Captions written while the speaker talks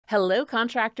Hello,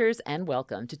 contractors, and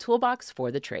welcome to Toolbox for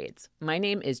the Trades. My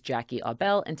name is Jackie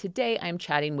Aubel, and today I'm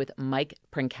chatting with Mike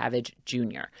Prencavage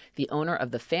Jr., the owner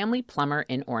of the Family Plumber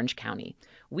in Orange County.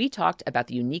 We talked about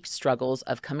the unique struggles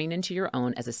of coming into your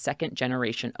own as a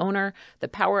second-generation owner, the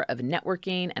power of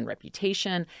networking and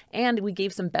reputation, and we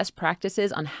gave some best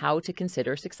practices on how to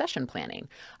consider succession planning.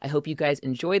 I hope you guys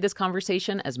enjoyed this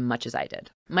conversation as much as I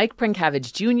did. Mike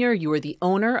Prencavage Jr., you are the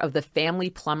owner of the Family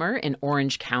Plumber in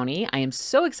Orange County. I am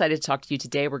so excited to talk to you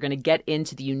today. We're going to get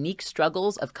into the unique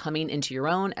struggles of coming into your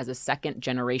own as a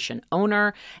second-generation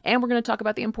owner, and we're going to talk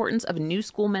about the importance of new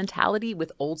school mentality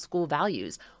with old school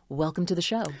values. Welcome to the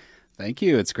show. Thank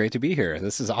you. It's great to be here.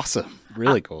 This is awesome.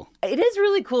 Really cool. It is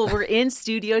really cool. We're in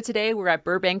studio today. We're at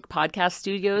Burbank Podcast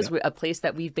Studios, a place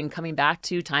that we've been coming back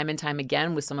to time and time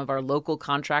again with some of our local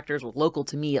contractors, well, local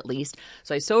to me at least.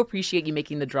 So I so appreciate you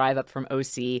making the drive up from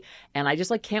OC, and I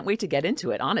just can't wait to get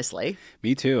into it, honestly.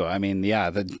 Me too. I mean,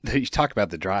 yeah, you talk about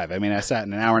the drive. I mean, I sat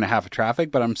in an hour and a half of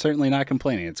traffic, but I'm certainly not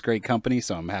complaining. It's great company,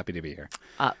 so I'm happy to be here.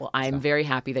 Well, I'm very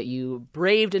happy that you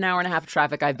braved an hour and a half of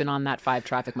traffic. I've been on that 5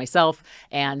 traffic myself,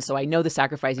 and so I know the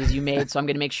sacrifices you made, so I'm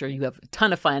going to make sure you have a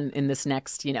ton of fun in this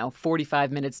next,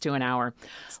 45 minutes to an hour.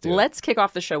 Let's kick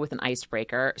off the show with an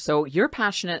icebreaker. So you're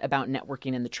passionate about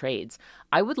networking in the trades.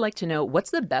 I would like to know,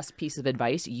 what's the best piece of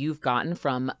advice you've gotten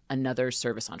from another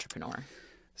service entrepreneur?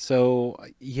 So,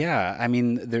 yeah, I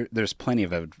mean, there's plenty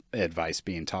of advice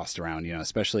being tossed around,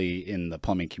 especially in the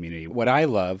plumbing community. What I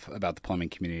love about the plumbing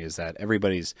community is that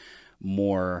everybody's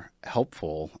more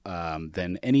helpful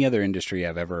than any other industry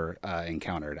I've ever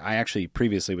encountered. I actually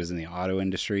previously was in the auto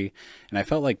industry, and I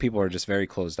felt like people were just very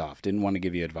closed off, didn't want to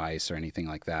give you advice or anything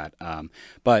like that.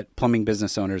 But plumbing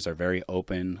business owners are very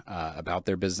open about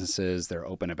their businesses. They're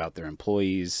open about their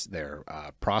employees, their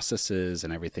processes,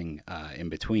 and everything in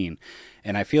between.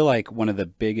 And I feel like one of the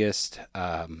biggest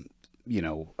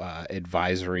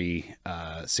advisory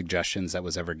suggestions that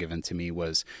was ever given to me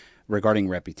was regarding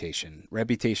reputation.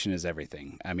 Reputation is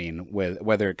everything. I mean,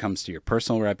 whether it comes to your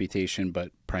personal reputation,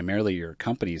 but primarily your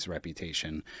company's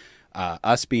reputation.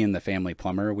 Us being the Family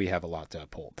Plumber, we have a lot to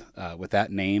uphold. With that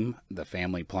name, the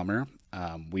Family Plumber,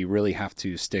 we really have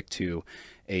to stick to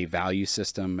a value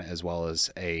system as well as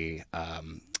a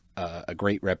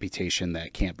great reputation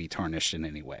that can't be tarnished in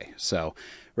any way. So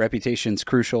reputation's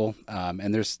crucial.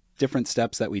 And there's different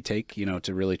steps that we take,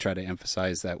 to really try to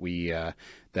emphasize that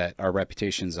that our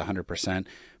reputation is 100%,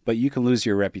 but you can lose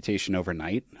your reputation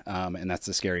overnight. And that's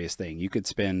the scariest thing. You could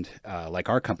spend, like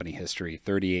our company history,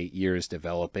 38 years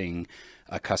developing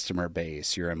a customer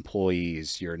base, your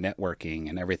employees, your networking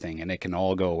and everything. And it can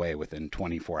all go away within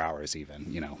 24 hours,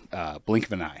 even, blink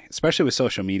of an eye, especially with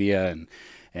social media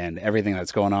and everything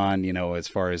that's going on, as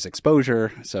far as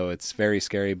exposure. So it's very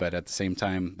scary, but at the same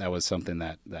time, that was something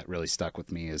that really stuck with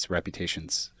me, is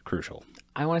reputation's crucial.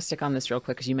 I want to stick on this real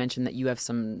quick because you mentioned that you have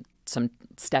some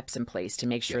steps in place to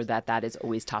make sure that is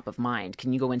always top of mind.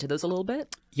 Can you go into those a little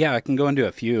bit? Yeah, I can go into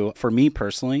a few. For me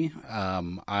personally,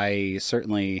 I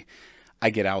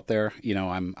get out there,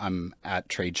 I'm at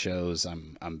trade shows.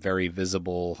 I'm very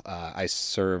visible. I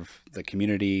serve the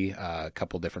community, a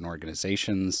couple different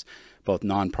organizations, both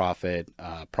nonprofit,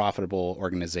 profitable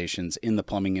organizations in the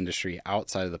plumbing industry,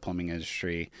 outside of the plumbing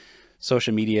industry.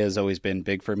 Social media has always been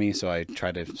big for me, so I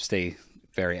try to stay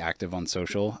very active on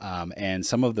social. And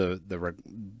some of the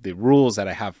rules that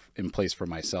I have in place for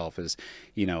myself is,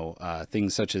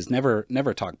 things such as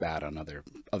never talk bad on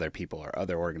other people or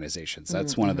other organizations.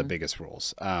 That's one of the biggest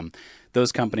rules.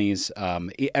 Those companies,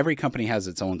 every company has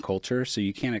its own culture, so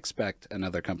you can't expect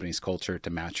another company's culture to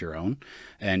match your own,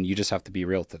 and you just have to be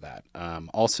real to that.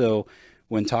 Also,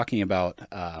 when talking about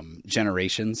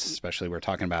generations, especially we're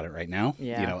talking about it right now,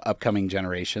 upcoming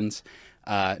generations,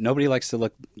 nobody likes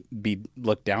to be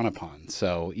looked down upon.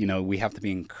 So, we have to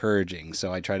be encouraging.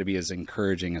 So I try to be as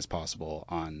encouraging as possible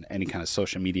on any kind of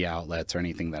social media outlets or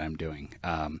anything that I'm doing.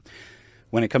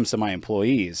 When it comes to my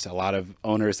employees, a lot of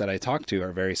owners that I talk to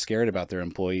are very scared about their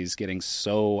employees getting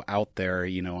so out there,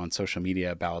 on social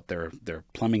media about their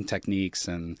plumbing techniques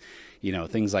and,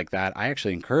 things like that. I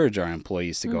actually encourage our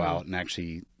employees to go out and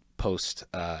actually post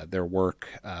their work.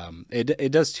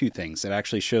 It does two things. It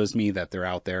actually shows me that they're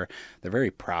out there. They're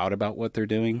very proud about what they're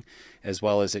doing, as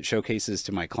well as it showcases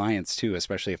to my clients too,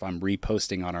 especially if I'm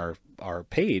reposting on our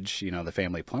page, the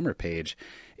Family Plumber page.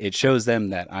 It shows them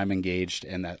that I'm engaged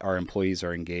and that our employees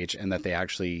are engaged and that they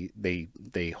actually,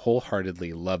 they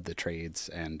wholeheartedly love the trades.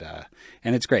 And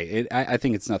it's great. I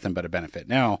think it's nothing but a benefit.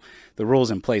 Now, the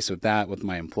rules in place with that, with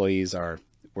my employees are,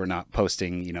 we're not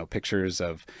posting, pictures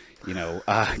of,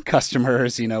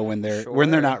 customers, when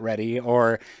they're not ready,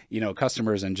 or,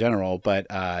 customers in general. But,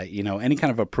 any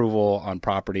kind of approval on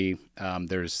property,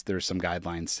 there's some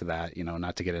guidelines to that,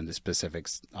 not to get into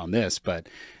specifics on this, but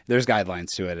there's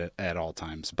guidelines to it at all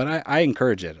times. But I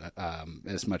encourage it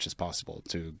as much as possible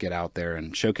to get out there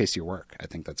and showcase your work. I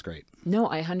think that's great. No,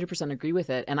 I 100% agree with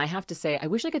it. And I have to say, I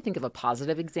wish I could think of a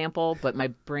positive example, but my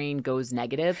brain goes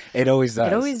negative. It always does.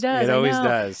 It always does. It always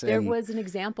does. There was an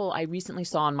example I recently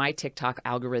saw on my TikTok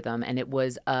algorithm, and it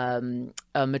was a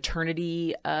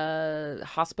maternity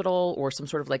hospital, or some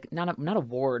sort of like, not a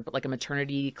ward, but like a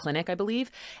maternity clinic, I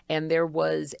believe. And there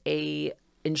was a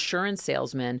insurance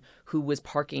salesman who was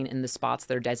parking in the spots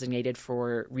that are designated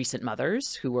for recent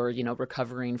mothers who are,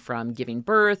 recovering from giving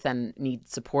birth and need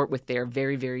support with their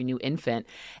very, very new infant.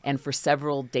 And for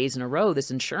several days in a row,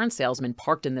 this insurance salesman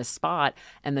parked in this spot,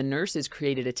 and the nurses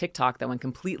created a TikTok that went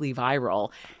completely viral.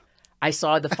 I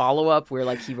saw the follow-up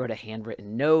where he wrote a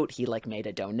handwritten note, he made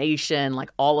a donation,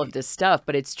 all of this stuff.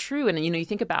 But it's true. And you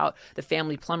think about the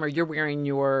family plumber, you're wearing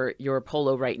your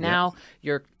polo right now.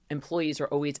 Your employees are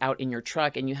always out in your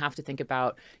truck, and you have to think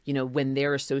about, when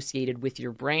they're associated with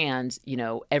your brand,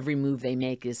 every move they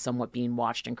make is somewhat being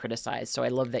watched and criticized. So I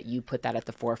love that you put that at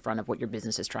the forefront of what your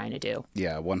business is trying to do.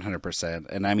 Yeah, 100%.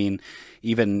 And I mean,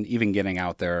 even getting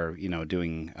out there,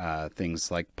 doing things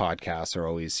like podcasts are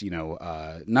always,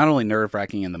 not only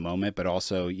nerve-wracking in the moment, but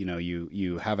also,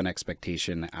 you have an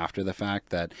expectation after the fact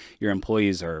that your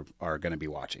employees are going to be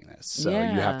watching this. So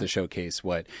you have to showcase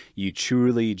what you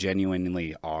truly,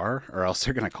 genuinely are, or else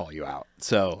they're going to call you out.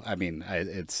 So, I mean,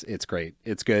 it's great.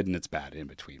 It's good and it's bad in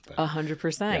between.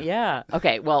 100%. Yeah.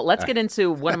 Okay. Well, let's get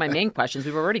into one of my main questions.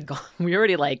 We already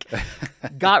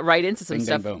got right into some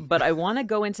stuff, but I want to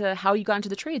go into how you got into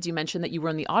the trades. You mentioned that you were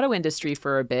in the auto industry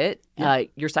for a bit. Yeah.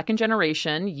 You're second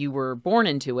generation. You were born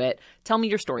into it. Tell me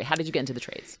your story. How did you get into the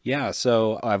trades? Yeah.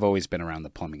 So I've always been around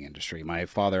the plumbing industry. My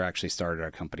father actually started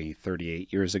our company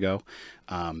 38 years ago.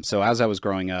 So as I was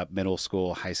growing up, middle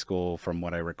school, high school, from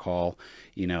what I recall,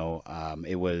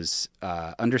 it was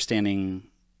understanding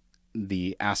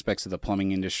the aspects of the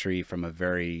plumbing industry from a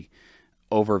very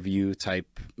overview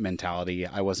type mentality.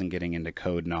 I wasn't getting into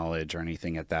code knowledge or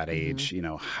anything at that age.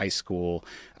 High school,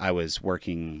 I was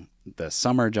working the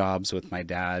summer jobs with my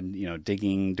dad,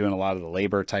 digging, doing a lot of the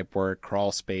labor type work,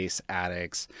 crawl space,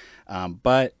 attics.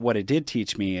 But what it did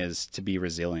teach me is to be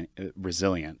resilient,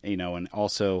 and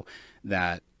also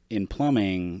that in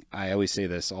plumbing, I always say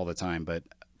this all the time, but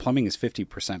plumbing is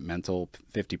 50% mental,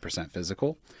 50%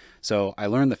 physical. So I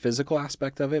learned the physical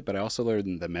aspect of it, but I also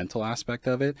learned the mental aspect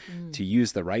of it to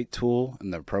use the right tool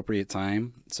in the appropriate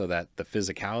time, so that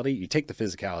you take the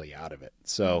physicality out of it.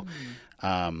 So,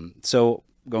 so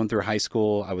going through high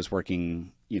school, I was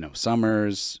working,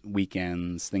 summers,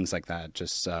 weekends, things like that,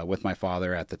 just with my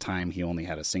father. At the time, he only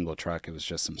had a single truck. It was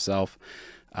just himself.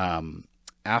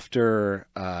 After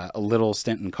a little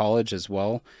stint in college as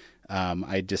well,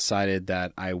 I decided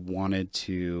that I wanted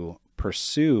to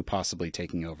pursue possibly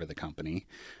taking over the company.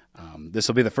 This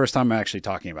will be the first time I'm actually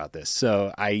talking about this.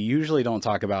 So I usually don't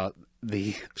talk about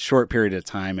the short period of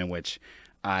time in which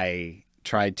I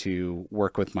tried to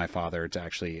work with my father to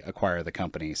actually acquire the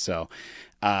company. So,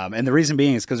 and the reason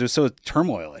being is because it was so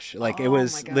turmoilish. It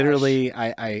was literally,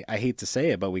 I hate to say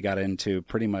it, but we got into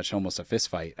pretty much almost a fist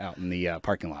fight out in the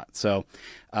parking lot. So,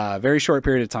 very short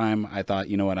period of time, I thought,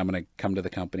 I'm going to come to the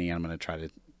company and I'm going to try to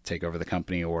take over the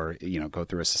company, or, go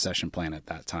through a succession plan at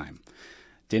that time.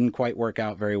 Didn't quite work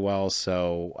out very well.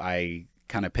 So I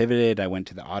kind of pivoted. I went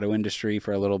to the auto industry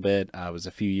for a little bit. I was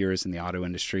a few years in the auto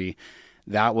industry.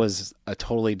 That was a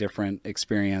totally different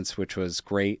experience, which was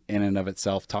great in and of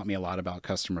itself. Taught me a lot about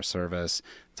customer service,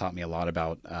 taught me a lot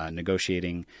about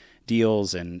negotiating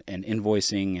deals and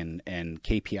invoicing and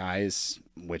KPIs,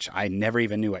 which I never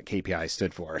even knew what KPI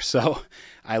stood for. So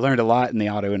I learned a lot in the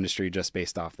auto industry just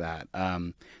based off that.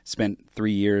 Spent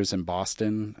 3 years in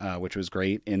Boston, which was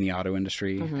great in the auto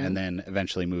industry, and then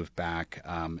eventually moved back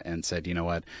and said, you know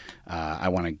what, I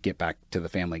want to get back to the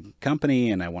family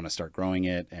company and I want to start growing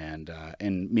it. And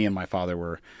me and my father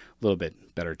were a little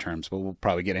bit better terms, but we'll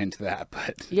probably get into that.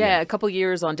 But yeah, a couple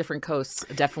years on different coasts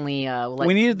definitely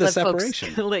we needed the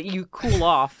separation. Let you cool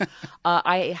off.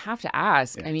 I have to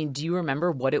ask, I mean, do you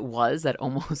remember what it was that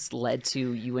almost led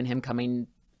to you and him coming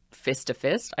fist to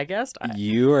fist, I guess?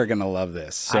 You are going to love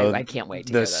this. So I can't wait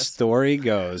to hear this. The story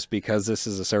goes, because this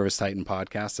is a ServiceTitan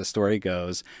podcast, the story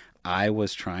goes, I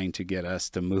was trying to get us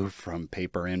to move from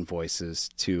paper invoices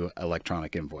to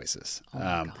electronic invoices. Oh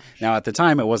my gosh. Now, at the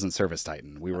time, it wasn't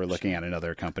ServiceTitan. We were looking at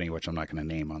another company, which I'm not going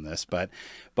to name on this. But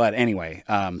anyway,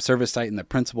 ServiceTitan, the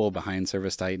principle behind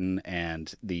ServiceTitan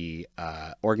and the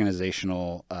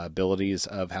organizational abilities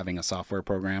of having a software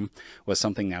program was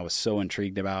something I was so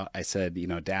intrigued about. I said,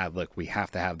 Dad, look, we have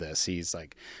to have this. He's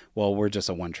like, well, we're just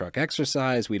a one truck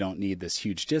exercise. We don't need this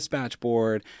huge dispatch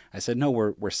board. I said, no,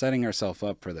 we're setting ourselves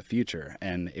up for the future.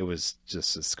 And it was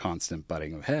just this constant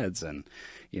butting of heads. And,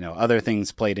 other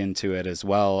things played into it as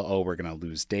well. Oh, we're going to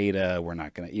lose data. We're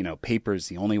not going to, paper's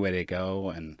the only way to go.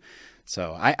 And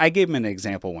so I gave him an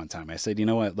example one time. I said, you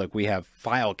know what, look, we have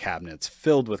file cabinets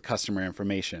filled with customer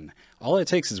information. All it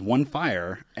takes is one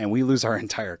fire and we lose our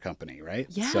entire company, right?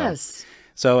 Yes.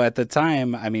 So at the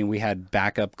time, I mean, we had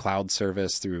backup cloud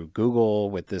service through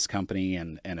Google with this company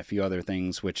and a few other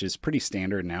things, which is pretty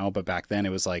standard now. But back then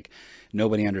it was like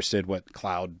nobody understood what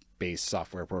cloud-based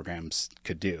software programs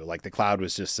could do. Like the cloud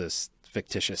was just this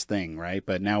fictitious thing, right?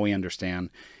 But now we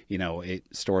understand, it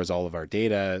stores all of our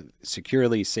data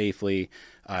securely, safely.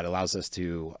 It allows us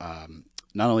to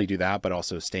not only do that, but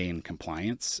also stay in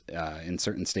compliance in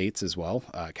certain states as well.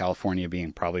 California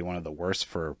being probably one of the worst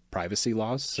for privacy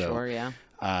laws. So, Sure, yeah.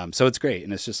 So it's great,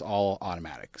 and it's just all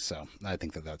automatic. So I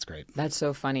think that's great. That's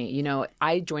so funny.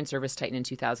 I joined ServiceTitan in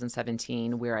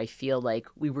 2017, where I feel like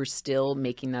we were still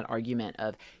making that argument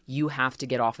of you have to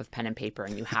get off of pen and paper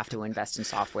and you have to invest in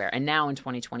software. And now in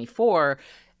 2024,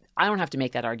 I don't have to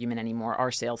make that argument anymore.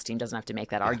 Our sales team doesn't have to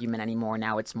make that argument anymore.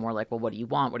 Now it's more like, well, what do you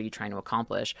want? What are you trying to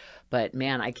accomplish? But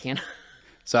man, I can't.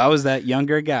 So I was that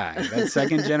younger guy, that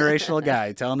second generational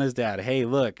guy telling his dad, hey,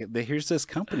 look, here's this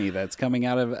company that's coming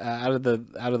out of the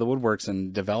woodworks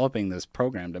and developing this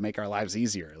program to make our lives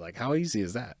easier. Like, how easy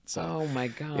is that? So, oh my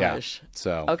gosh. Yeah,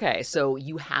 so. Okay. So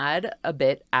you had a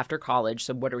bit after college.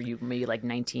 So what are you, maybe like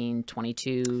 19,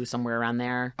 22, somewhere around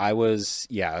there?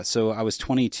 So I was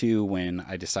 22 when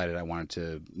I decided I wanted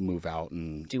to move out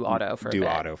and do auto for a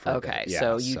bit. Okay. Yeah,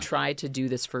 so you tried to do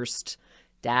this first,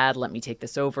 Dad, let me take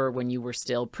this over, when you were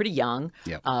still pretty young.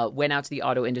 Yep. Went out to the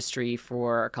auto industry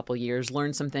for a couple of years,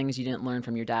 learned some things you didn't learn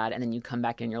from your dad, and then you come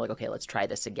back and you're like, okay, let's try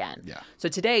this again. Yeah. So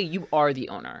today you are the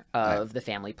owner of the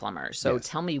family plumber. So Yes.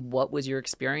 tell me, what was your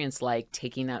experience like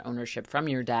taking that ownership from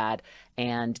your dad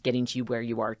and getting to where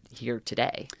you are here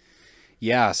today?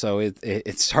 Yeah, so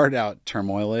it started out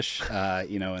turmoilish,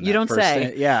 You don't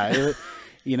say. Yeah.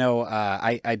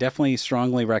 I definitely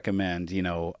strongly recommend,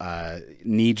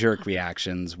 knee-jerk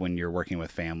reactions when you're working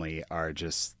with family are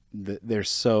just, they're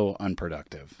so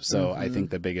unproductive. So I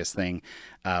think the biggest thing,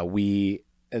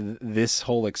 this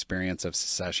whole experience of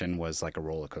succession was like a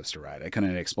roller coaster ride. I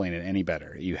couldn't explain it any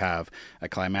better. You have a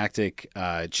climactic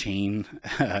chain,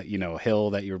 hill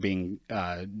that you're being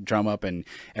drum up and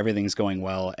everything's going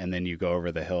well. And then you go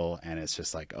over the hill and it's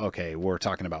just like, okay, we're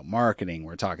talking about marketing.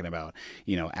 We're talking about,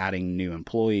 adding new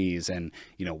employees and,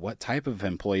 what type of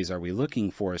employees are we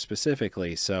looking for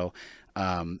specifically? So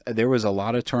there was a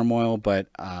lot of turmoil, but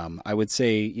I would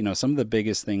say, some of the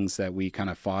biggest things that we kind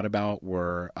of fought about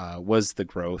was the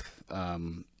growth.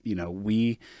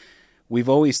 We've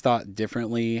always thought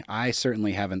differently. I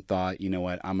certainly haven't thought,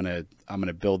 I'm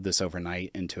gonna build this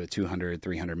overnight into a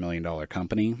 $200-300 million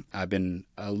company. I've been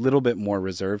a little bit more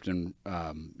reserved and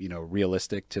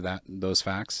realistic to those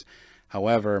facts.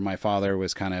 However, my father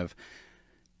was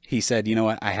he said,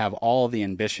 I have all the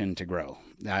ambition to grow.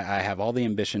 I have all the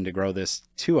ambition to grow this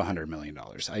to $100 million.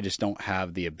 I just don't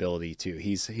have the ability to.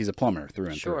 He's a plumber through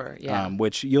and through. Sure, yeah.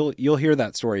 Which you'll hear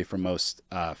that story from most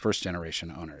first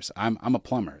generation owners. I'm a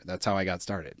plumber. That's how I got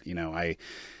started.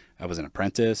 I was an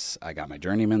apprentice. I got my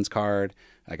journeyman's card.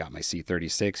 I got my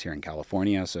C36 here in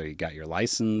California. So you got your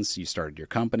license, you started your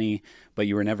company, but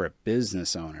you were never a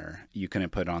business owner. You couldn't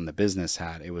put on the business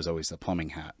hat. It was always the plumbing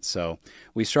hat. So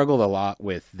we struggled a lot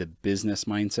with the business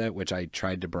mindset, which I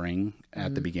tried to bring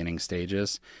at the beginning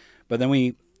stages. But then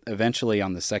we eventually,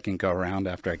 on the second go around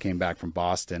after I came back from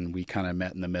Boston, we kind of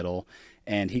met in the middle.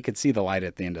 And he could see the light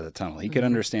at the end of the tunnel. He could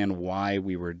understand why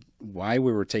we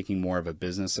were taking more of a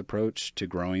business approach to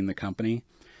growing the company.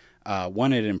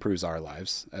 One, it improves our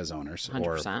lives as owners,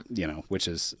 100%. which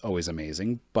is always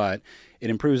amazing. But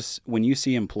it improves when you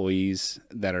see employees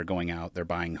that are going out, they're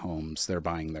buying homes, they're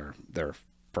buying their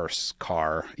first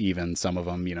car, even some of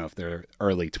them, if they're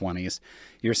early 20s,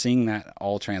 you're seeing that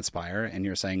all transpire, and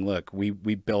you're saying, look, we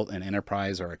built an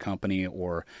enterprise or a company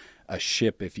or a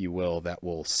ship, if you will, that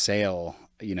will sail,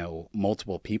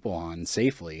 multiple people on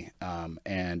safely.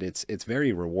 And it's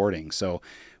very rewarding. So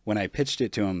when I pitched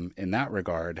it to him in that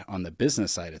regard on the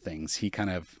business side of things, he kind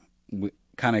of,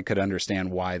 kind of could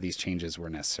understand why these changes were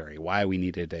necessary, why we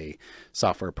needed a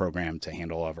software program to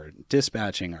handle all of our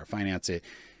dispatching, our finance.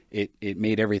 It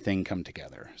made everything come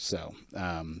together. So,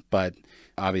 but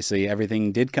obviously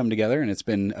everything did come together, and it's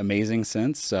been amazing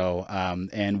since. So,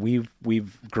 and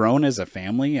we've grown as a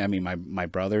family. I mean, my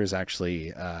brother is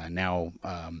actually now,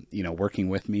 working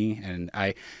with me, and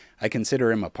I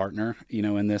consider him a partner,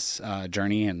 in this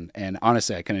journey. And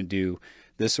honestly, I couldn't do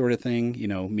this sort of thing,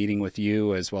 meeting with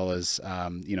you, as well as,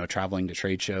 traveling to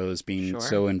trade shows, being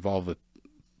so involved with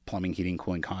Plumbing, Heating,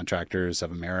 Cooling Contractors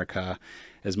of America,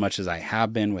 as much as I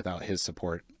have been, without his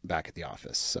support back at the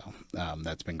office. So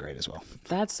that's been great as well.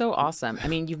 That's so awesome. I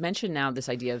mean, you've mentioned now this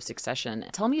idea of succession.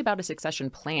 Tell me about a succession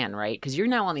plan, right? Because you're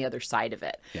now on the other side of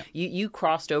it. Yeah. You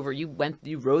crossed over, you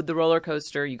rode the roller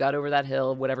coaster, you got over that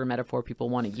hill, whatever metaphor people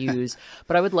want to use.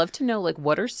 But I would love to know, like,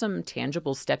 what are some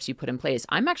tangible steps you put in place?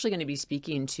 I'm actually going to be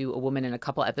speaking to a woman in a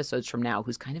couple episodes from now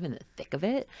who's kind of in the thick of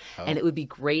it. Oh. And it would be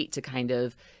great to kind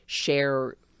of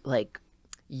share, like,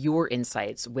 your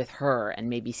insights with her and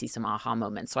maybe see some aha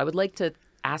moments. So I would like to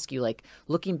ask you, like,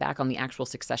 looking back on the actual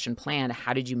succession plan,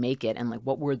 how did you make it? And, like,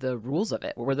 what were the rules of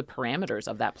it? What were the parameters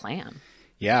of that plan?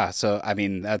 Yeah. So, I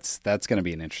mean, that's going to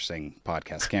be an interesting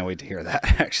podcast. Can't wait to hear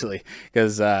that, actually,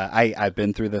 because I've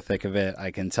been through the thick of it.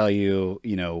 I can tell you,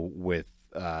 with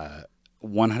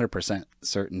 100%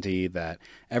 certainty that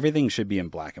everything should be in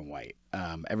black and white.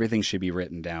 Everything should be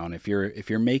written down. If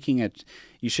you're making it,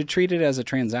 you should treat it as a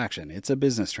transaction. It's a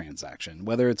business transaction,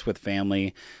 whether it's with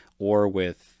family or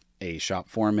with a shop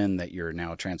foreman that you're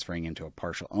now transferring into a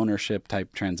partial ownership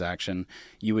type transaction.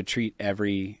 You would treat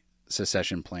every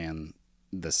succession plan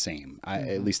the same,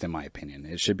 at least in my opinion.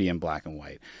 It should be in black and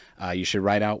white. You should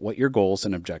write out what your goals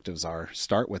and objectives are.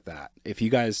 Start with that.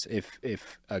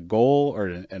 If a goal or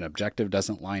an objective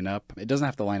doesn't line up, it doesn't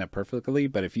have to line up perfectly,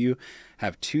 but if you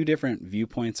have two different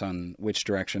viewpoints on which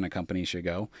direction a company should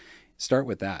go, start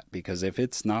with that. Because if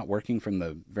it's not working from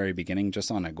the very beginning,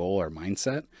 just on a goal or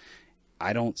mindset,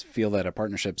 I don't feel that a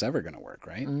partnership's ever going to work,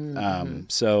 right? Mm-hmm.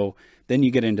 So then you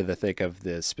get into the thick of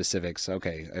the specifics.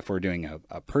 Okay, if we're doing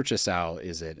a purchase out,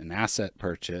 is it an asset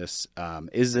purchase?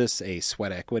 Is this a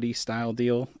sweat equity style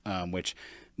deal? Which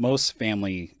most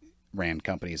family ran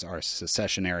companies are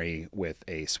successionary with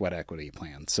a sweat equity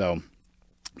plan. So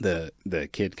the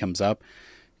kid comes up,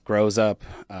 grows up,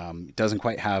 doesn't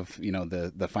quite have,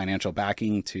 the financial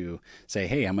backing to say,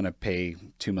 hey, I'm going to pay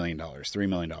 $2 million, $3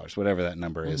 million, whatever that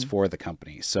number is for the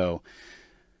company. So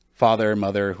father,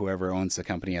 mother, whoever owns the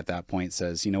company at that point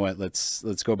says, you know what, let's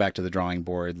go back to the drawing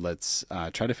board. Let's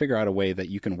try to figure out a way that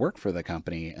you can work for the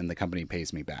company and the company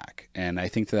pays me back. And I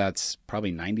think that's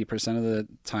probably 90% of the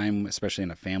time, especially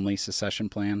in a family succession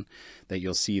plan, that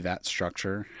you'll see that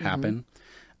structure happen.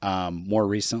 More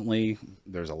recently,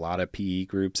 there's a lot of PE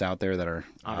groups out there that are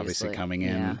obviously coming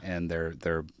in and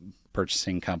they're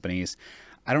purchasing companies.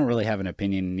 I don't really have an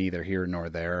opinion neither here nor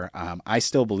there. I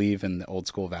still believe in the old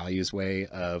school values way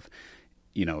of,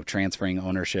 transferring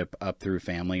ownership up through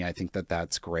family. I think that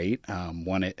that's great.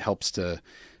 One, it helps to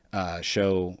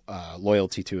show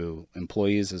loyalty to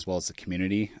employees as well as the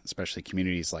community, especially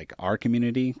communities like our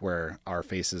community where our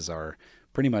faces are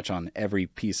pretty much on every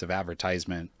piece of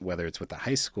advertisement, whether it's with the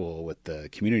high school, with the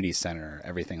community center,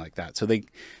 everything like that. So they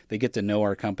get to know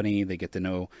our company, they get to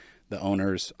know the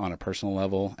owners on a personal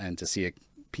level, and to see a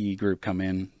PE group come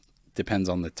in depends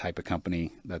on the type of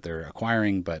company that they're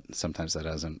acquiring, but sometimes that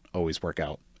doesn't always work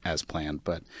out as planned.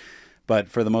 But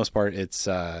for the most part, it's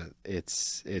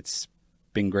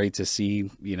been great to see,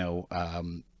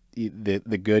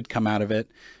 the good come out of it,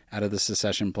 out of the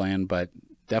succession plan, but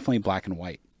definitely black and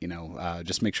white.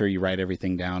 Just make sure you write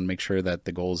everything down, make sure that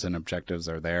the goals and objectives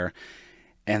are there,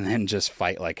 and then just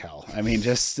fight like hell. I mean,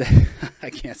 I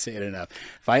can't say it enough.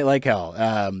 Fight like hell,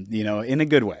 in a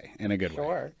good way,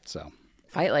 way. So.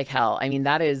 Fight like hell. I mean,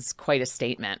 that is quite a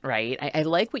statement, right? I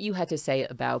like what you had to say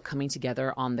about coming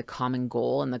together on the common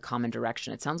goal and the common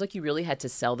direction. It sounds like you really had to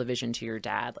sell the vision to your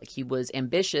dad. Like, he was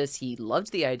ambitious. He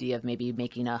loved the idea of maybe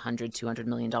making a $100-200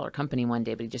 million company one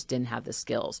day, but he just didn't have the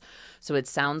skills. So it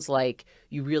sounds like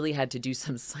you really had to do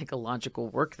some psychological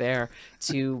work there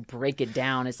to break it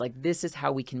down. It's like, this is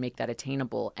how we can make that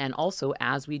attainable. And also,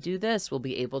 as we do this, we'll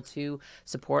be able to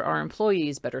support our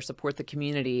employees, better support the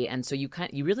community. And so you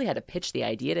really had to pitch the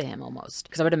idea to him almost,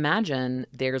 because I would imagine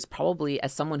there's probably,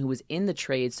 as someone who was in the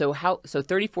trade, so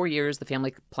 34 years the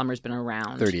family plumber's been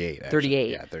around. 38 actually. 38.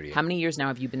 Yeah, 38. How many years now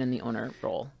have you been in the owner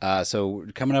role? So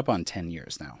coming up on 10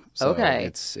 years now. So okay,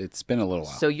 it's been a little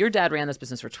while. So your dad ran this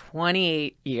business for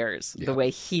 28 years, the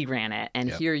way he ran it, and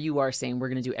here you are saying we're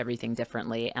going to do everything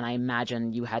differently. And I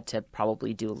imagine you had to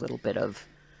probably do a little bit of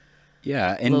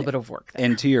Yeah, a little bit of work there.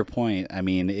 And to your point, I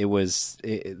mean,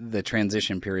 the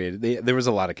transition period. There was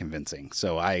a lot of convincing.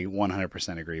 So I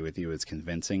 100% agree with you. It's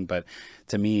convincing, but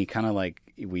to me, kind of like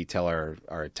we tell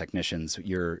our technicians,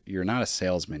 you're not a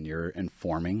salesman. You're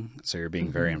informing. So you're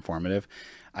being very informative.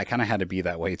 I kind of had to be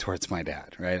that way towards my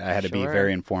dad, right? I had to be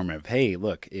very informative. Hey,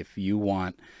 look, if you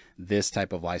want this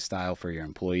type of lifestyle for your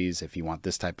employees, if you want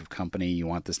this type of company, you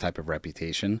want this type of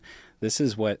reputation, this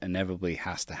is what inevitably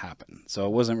has to happen. So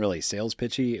it wasn't really sales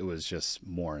pitchy. It was just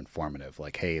more informative.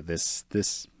 Like, hey, this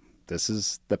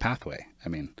is the pathway. I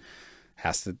mean,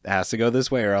 has to go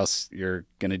this way, or else you're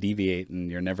going to deviate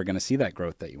and you're never going to see that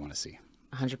growth that you want to see.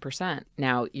 100%.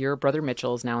 Now, your brother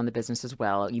Mitchell is now in the business as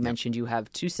well. You mentioned you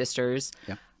have two sisters.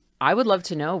 Yep. I would love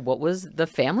to know, what was the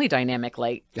family dynamic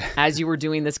like as you were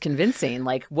doing this convincing?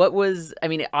 Like, what was, I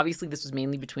mean, obviously this was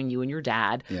mainly between you and your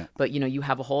dad, but you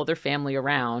have a whole other family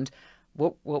around.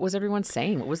 What was everyone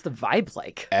saying? What was the vibe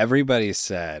like? Everybody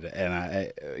said,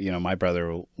 and my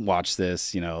brother will watch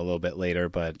this, a little bit later,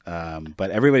 but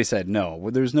everybody said, no,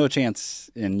 there's no chance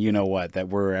that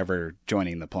we're ever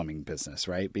joining the plumbing business,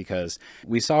 right? Because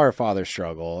we saw our father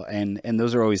struggle, and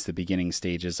those are always the beginning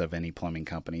stages of any plumbing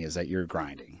company, is that you're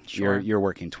grinding. Sure. You're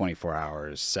working 24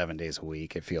 hours, 7 days a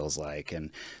week, it feels like.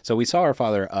 And so we saw our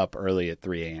father up early at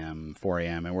 3 a.m., 4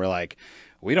 a.m., and we're like,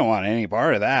 we don't want any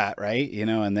part of that, right?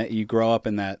 And that you grow up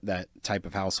in that type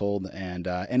of household, and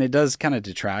it does kind of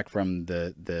detract from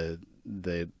the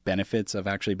benefits of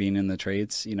actually being in the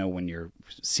trades, when you're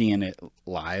seeing it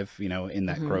live, in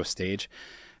that growth stage.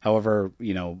 However,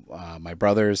 my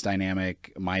brother's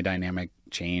dynamic, my dynamic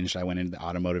changed. I went into the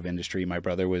automotive industry. My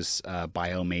brother was a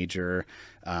bio major,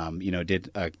 did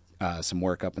some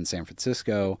work up in San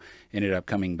Francisco, ended up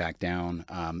coming back down.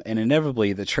 And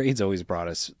inevitably the trades always brought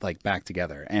us back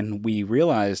together. And we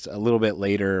realized a little bit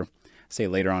later, say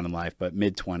later on in life, but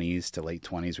mid 20s to late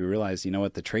 20s, we realized,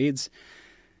 what, the trades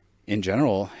in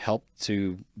general helped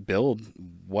to build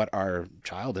what our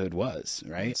childhood was,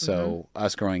 right? So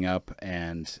us growing up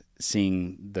and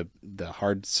seeing the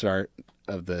hard start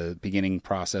of the beginning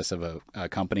process of a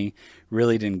company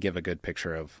really didn't give a good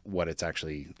picture of what it's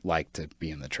actually like to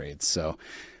be in the trades. So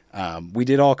we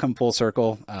did all come full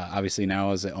circle. Obviously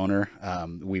now as the owner,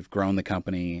 we've grown the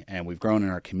company and we've grown in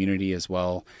our community as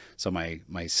well. So my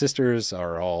sisters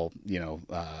are all,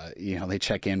 they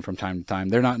check in from time to time.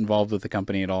 They're not involved with the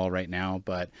company at all right now,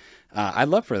 but I'd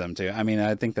love for them to. I mean,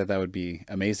 I think that would be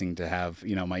amazing to have,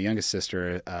 my youngest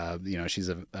sister, she's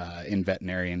in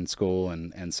veterinarian school.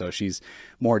 And so she's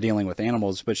more dealing with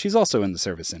animals, but she's also in the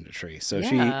service industry. So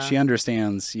she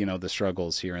understands, the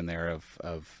struggles here and there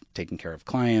of taking care of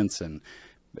clients and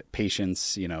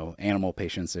patients, animal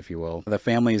patients, if you will. The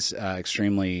family's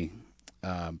extremely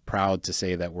proud to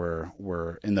say that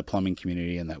we're in the plumbing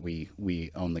community and that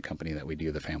we own the company that we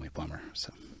do, the Family Plumber.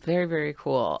 So very, very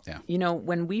cool. Yeah.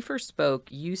 When we first spoke,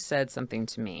 you said something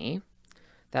to me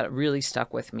that really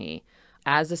stuck with me.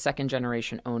 As a second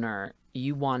generation owner,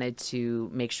 you wanted to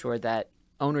make sure that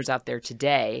owners out there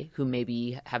today who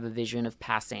maybe have a vision of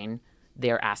passing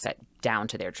their asset down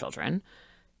to their children,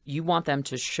 you want them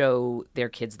to show their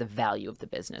kids the value of the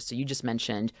business. So you just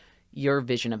mentioned your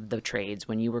vision of the trades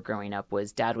when you were growing up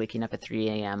was dad waking up at 3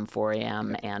 a.m., 4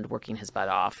 a.m. and working his butt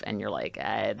off. And you're like,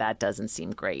 that doesn't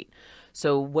seem great.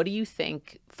 So what do you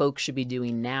think folks should be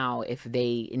doing now if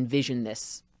they envision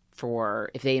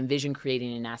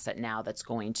creating an asset now that's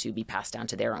going to be passed down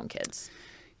to their own kids?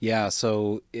 Yeah.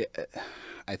 So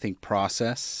I think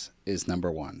process is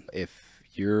number one. If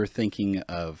you're thinking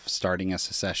of starting a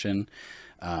succession,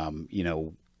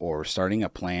 or starting a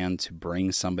plan to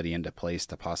bring somebody into place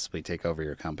to possibly take over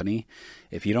your company,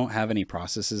 if you don't have any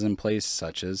processes in place,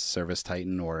 such as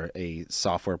ServiceTitan or a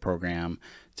software program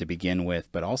to begin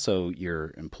with, but also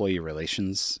your employee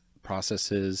relations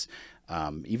processes,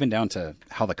 even down to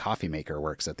how the coffee maker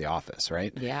works at the office,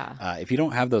 right? Yeah. If you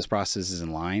don't have those processes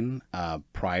in line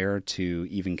prior to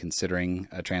even considering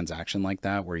a transaction like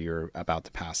that, where you're about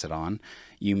to pass it on,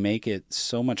 you make it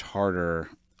so much harder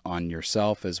on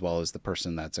yourself as well as the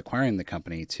person that's acquiring the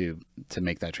company to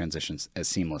make that transition as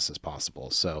seamless as possible.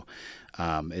 So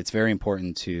it's very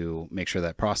important to make sure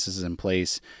that process is in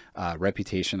place.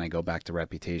 Reputation, I go back to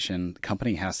reputation. The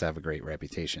company has to have a great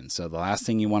reputation. So the last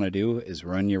thing you want to do is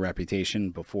ruin your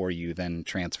reputation before you then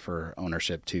transfer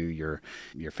ownership to your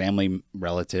family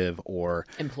relative or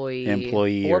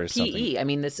employee or PE. something. I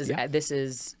mean, this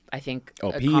is I think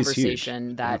a PE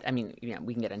conversation that, I mean,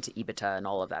 we can get into EBITDA and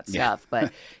all of that stuff,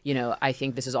 but, I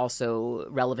think this is also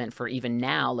relevant for even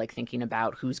now, like thinking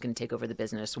about who's going to take over the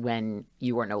business when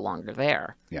you are no longer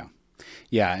there. Yeah.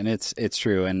 Yeah, and it's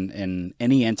true. And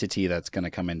any entity that's going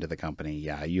to come into the company,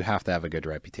 yeah, you have to have a good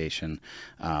reputation.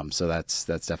 So that's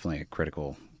definitely a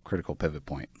critical pivot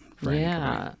point for any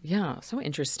company. Yeah. So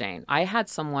interesting. I had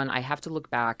someone, I have to look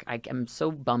back. I am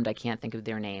so bummed I can't think of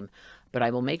their name, but I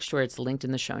will make sure it's linked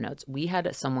in the show notes. We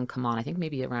had someone come on, I think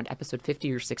maybe around episode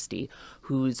 50 or 60,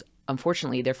 who's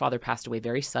unfortunately their father passed away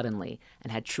very suddenly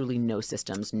and had truly no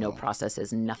systems, no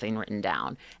processes, nothing written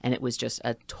down. And it was just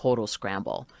a total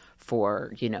scramble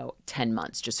for, 10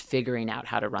 months, just figuring out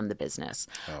how to run the business.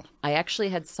 Oh. I actually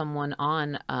had someone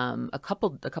on a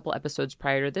couple episodes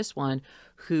prior to this one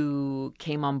who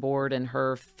came on board, and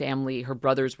her family, her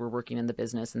brothers were working in the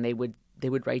business, and they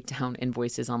would write down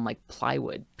invoices on like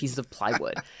pieces of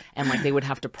plywood, and like they would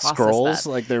have to process Scrolls, that.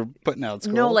 like they're putting out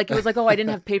scrolls? No, like it was like, oh, I didn't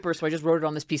have paper, so I just wrote it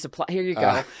on this piece of Here you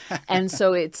go. And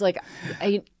so it's like,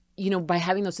 by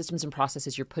having those systems and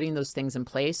processes, you're putting those things in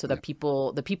place so that the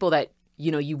people that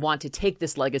you want to take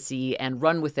this legacy and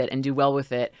run with it and do well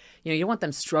with it. You don't want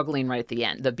them struggling right at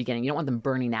the beginning. You don't want them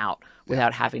burning out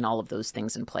without having all of those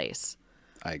things in place.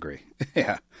 I agree.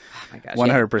 Yeah. Oh my gosh.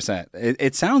 100%.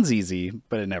 It sounds easy,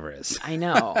 but it never is. I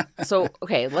know. So,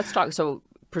 okay, let's talk. So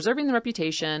preserving the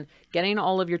reputation, getting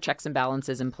all of your checks and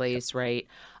balances in place, right?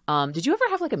 Did you ever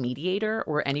have like a mediator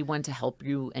or anyone to help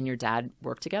you and your dad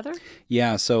work together?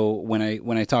 Yeah. So when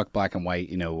I talk black and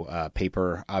white,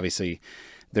 paper, obviously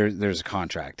there's a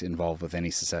contract involved with any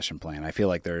succession plan. I feel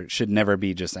like there should never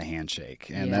be just a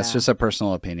handshake. And that's just a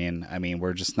personal opinion. I mean,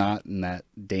 we're just not in that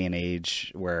day and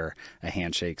age where a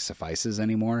handshake suffices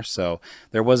anymore. So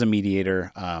there was a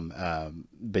mediator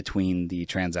between the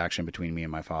transaction between me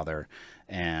and my father.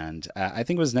 And I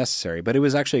think it was necessary, but it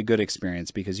was actually a good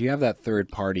experience because you have that third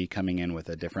party coming in with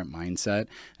a different mindset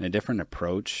and a different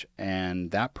approach.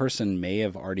 And that person may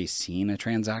have already seen a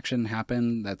transaction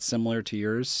happen that's similar to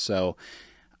yours. So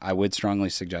I would strongly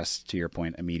suggest, to your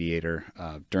point, a mediator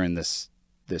during this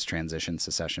transition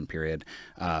succession period.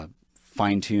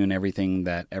 Fine tune everything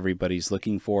that everybody's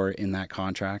looking for in that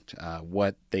contract,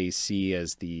 what they see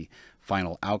as the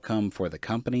final outcome for the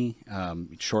company,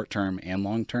 short term and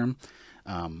long term.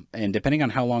 And depending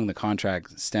on how long the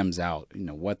contract stems out,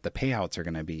 what the payouts are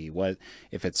going to be, what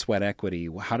if it's sweat equity,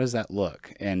 how does that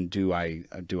look? And do I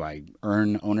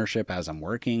earn ownership as I'm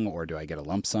working, or do I get a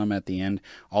lump sum at the end?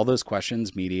 All those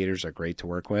questions, mediators are great to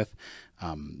work with.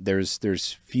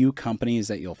 There's few companies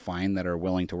that you'll find that are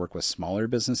willing to work with smaller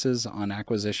businesses on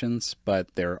acquisitions,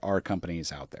 but there are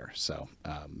companies out there. So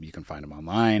you can find them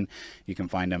online. You can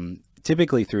find them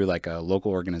typically through like a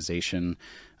local organization.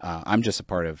 I'm just a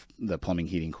part of the Plumbing,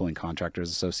 Heating, Cooling Contractors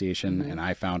Association, and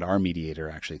I found our mediator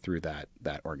actually through that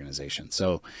organization.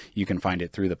 So you can find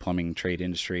it through the plumbing trade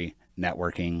industry,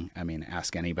 networking. I mean,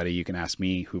 ask anybody. You can ask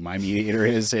me who my mediator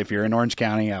is. If you're in Orange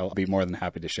County, I'll be more than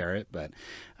happy to share it. But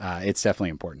it's definitely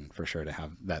important for sure to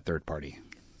have that third party.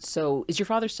 So is your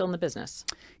father still in the business?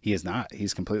 He is not.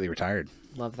 He's completely retired.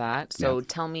 Love that. So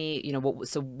tell me,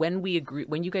 so when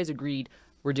you guys agreed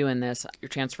we're doing this, you're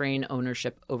transferring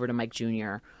ownership over to Mike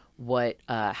Jr.,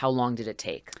 how long did it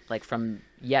take? Like from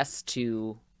yes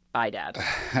to bye, Dad?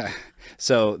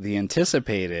 So the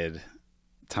anticipated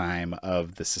time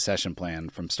of the succession plan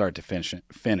from start to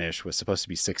finish was supposed to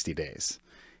be 60 days.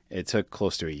 It took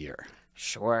close to a year.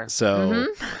 Sure. So,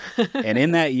 and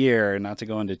in that year, not to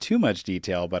go into too much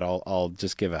detail, but I'll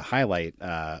just give a highlight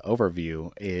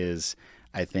overview is,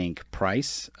 I think,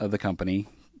 price of the company.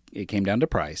 It came down to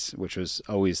price, which was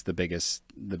always the biggest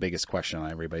question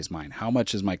on everybody's mind. How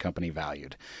much is my company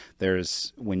valued?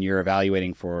 When you're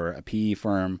evaluating for a PE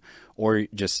firm or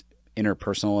just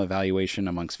interpersonal evaluation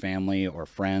amongst family or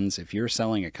friends, if you're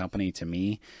selling a company to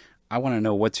me, I want to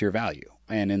know what's your value.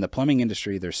 And in the plumbing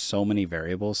industry, there's so many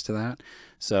variables to that.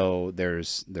 So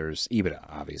there's EBITDA,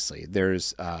 obviously.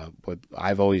 There's what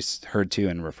I've always heard to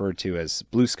and referred to as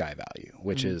blue sky value,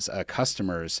 which is a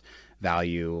customer's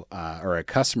value or a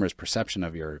customer's perception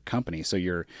of your company. So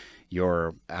your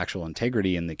actual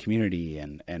integrity in the community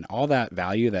and all that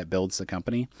value that builds the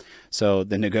company. So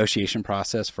the negotiation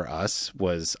process for us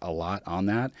was a lot on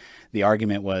that. The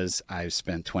argument was, I've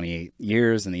spent 28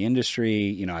 years in the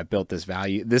industry. I built this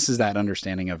value. This is that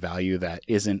understanding of value that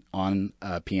isn't on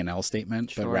a P&L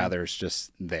statement, but rather it's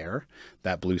just there,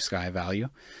 that blue sky value.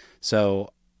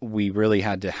 So we really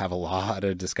had to have a lot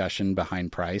of discussion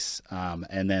behind price.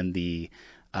 And then the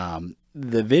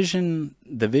vision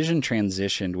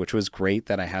transitioned, which was great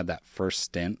that I had that first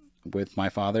stint with my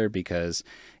father, because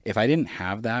if I didn't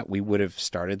have that, we would have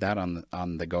started that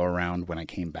on the go around when I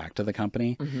came back to the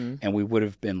company, and we would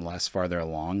have been less farther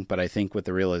along. But I think with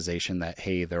the realization that,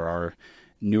 hey, there are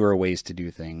newer ways to do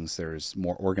things. There's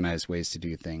more organized ways to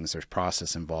do things. There's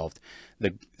process involved.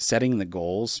 The setting the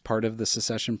goals part of the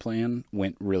succession plan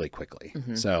went really quickly.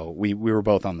 So we were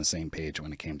both on the same page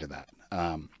when it came to that.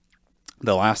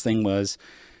 The last thing was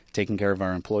taking care of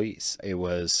our employees. It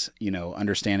was,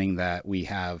 understanding that we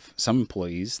have some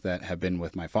employees that have been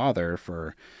with my father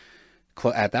for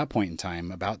at that point in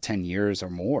time about 10 years or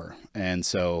more. And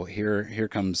so here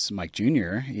comes Mike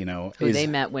Jr., who they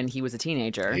met when he was a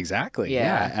teenager. Exactly.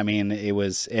 Yeah. I mean,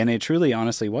 it truly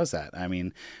honestly was that. I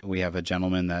mean, we have a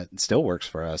gentleman that still works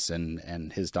for us,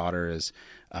 and his daughter is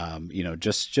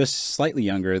just slightly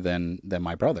younger than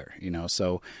my brother,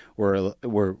 so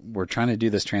we're trying to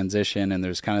do this transition, and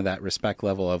there's kind of that respect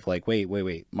level of like,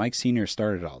 wait, Mike Sr.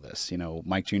 started all this,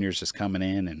 Mike Jr. is just coming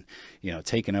in and,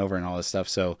 taking over and all this stuff.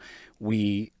 So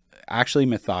we actually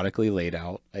methodically laid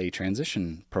out a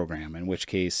transition program, in which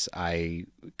case I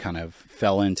kind of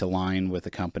fell into line with the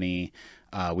company.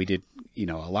 We did,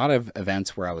 a lot of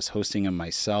events where I was hosting them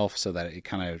myself, so that it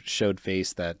kind of showed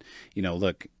face that,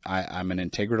 look, I'm an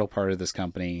integral part of this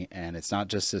company, and it's not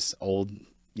just this old,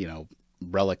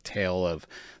 relic tale of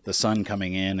the son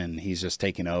coming in and he's just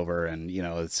taking over, and,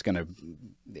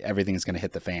 everything's going to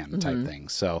hit the fan type thing.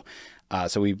 So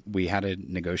we had to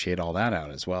negotiate all that out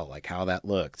as well, like how that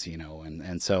looked,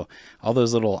 and so all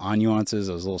those little nuances,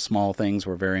 those little small things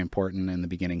were very important in the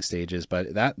beginning stages,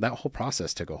 but that whole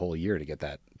process took a whole year to get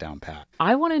that down pat.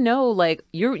 I want to know, like,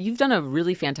 you've done a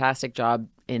really fantastic job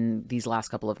in these last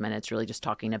couple of minutes, really just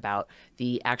talking about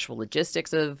the actual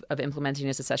logistics of implementing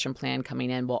a succession plan coming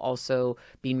in, while also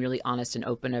being really honest and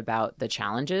open about the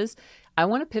challenges. I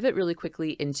want to pivot really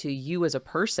quickly into you as a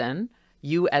person,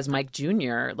 you as Mike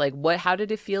Jr. Like, how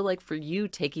did it feel like for you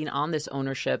taking on this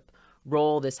ownership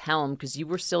role, this helm? Because you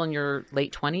were still in your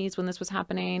late 20s when this was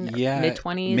happening. Yeah.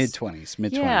 Mid-20s.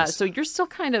 Mid-20s. Yeah. So you're still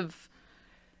kind of,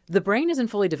 the brain isn't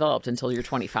fully developed until you're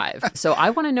 25. So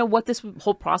I want to know what this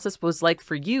whole process was like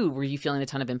for you. Were you feeling a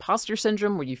ton of imposter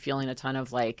syndrome? Were you feeling a ton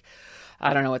of like,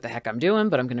 I don't know what the heck I'm doing,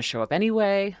 but I'm going to show up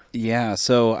anyway? Yeah.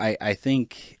 So I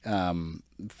think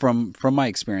from my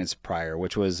experience prior,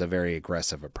 which was a very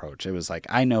aggressive approach, it was like,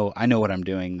 I know what I'm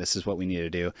doing. This is what we need to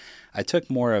do. I took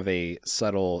more of a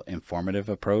subtle, informative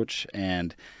approach,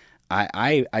 and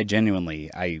I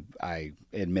genuinely, I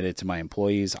admitted to my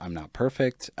employees, I'm not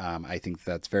perfect. I think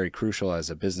that's very crucial as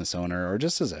a business owner, or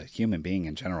just as a human being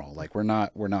in general. Like, we're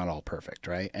not all perfect,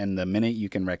 right? And the minute you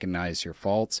can recognize your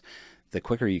faults, the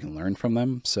quicker you can learn from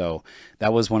them. So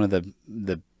that was one of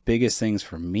the biggest things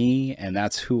for me, and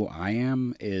that's who I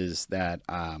am, is that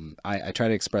I try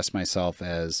to express myself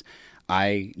as,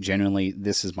 I genuinely,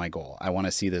 this is my goal. I want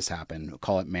to see this happen.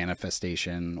 Call it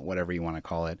manifestation, whatever you want to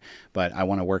call it. But I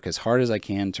want to work as hard as I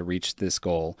can to reach this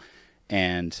goal.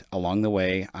 And along the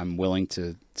way, I'm willing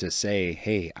to say,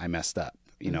 hey, I messed up,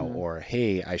 or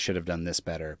hey, I should have done this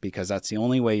better, because that's the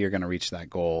only way you're going to reach that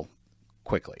goal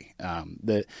quickly.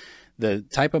 The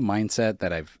type of mindset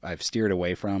that I've steered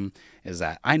away from is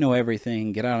that I know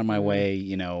everything, get out of my way.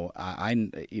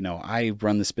 I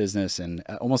run this business, and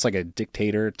almost like a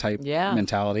dictator type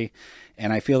mentality.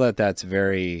 And I feel that that's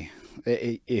very,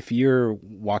 if you're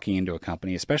walking into a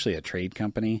company, especially a trade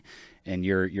company, and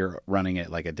you're running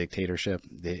it like a dictatorship,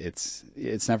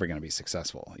 it's never going to be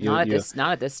successful. Not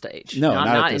at this stage. No,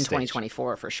 not in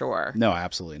 2024 for sure. No,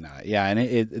 absolutely not. Yeah,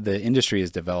 and the industry has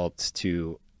developed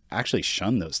to actually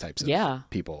shun those types of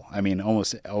people. I mean,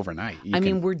 almost overnight.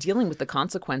 We're dealing with the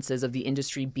consequences of the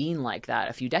industry being like that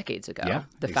a few decades ago. Yeah,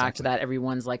 the fact that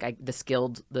everyone's like the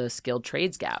skilled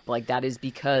trades gap, like that is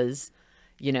because,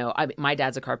 my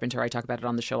dad's a carpenter. I talk about it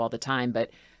on the show all the time, but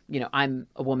I'm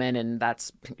a woman, and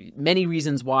that's many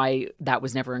reasons why that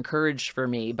was never encouraged for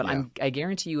me. But I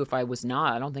guarantee you, if I was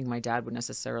not, I don't think my dad would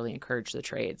necessarily encourage the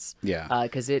trades. Yeah.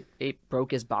 Because it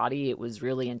broke his body. It was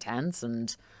really intense.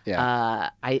 And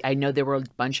I know there were a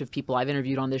bunch of people I've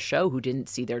interviewed on this show who didn't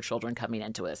see their children coming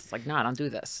into it. It's like, no, don't do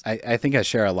this. I think I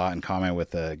share a lot in common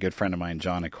with a good friend of mine,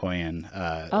 John Akoyan,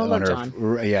 love John.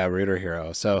 Rooter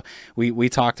Hero. So we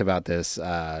talked about this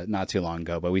not too long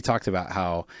ago, but we talked about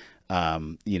how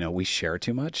we share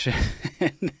too much.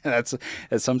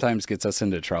 It sometimes gets us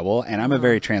into trouble. And I'm a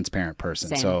very transparent person.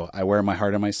 Same. So I wear my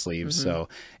heart on my sleeve. So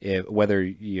whether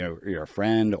you're a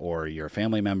friend or you're a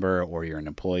family member or you're an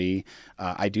employee,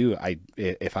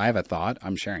 if I have a thought,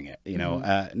 I'm sharing it,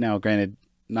 now granted,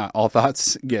 not all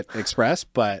thoughts get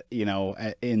expressed, but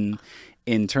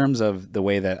in terms of the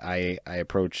way that I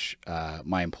approach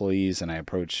my employees and I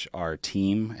approach our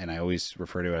team, and I always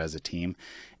refer to it as a team,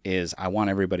 is I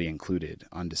want everybody included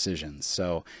on decisions.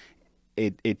 So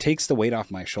it takes the weight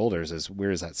off my shoulders, as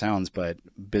weird as that sounds, but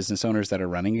business owners that are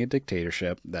running a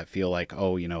dictatorship that feel like,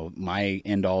 oh, my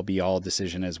end all be all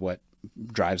decision is what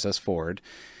drives us forward.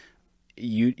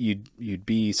 You'd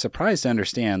be surprised to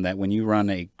understand that when you run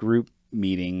a group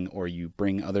meeting or you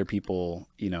bring other people,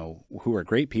 who are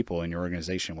great people in your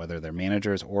organization, whether they're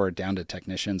managers or down to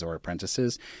technicians or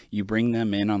apprentices, you bring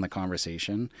them in on the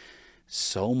conversation,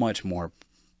 so much more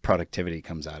productivity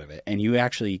comes out of it. And you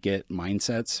actually get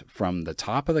mindsets from the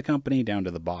top of the company down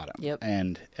to the bottom. Yep.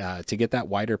 And to get that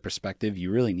wider perspective,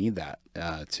 you really need that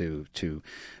to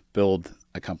build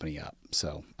a company up.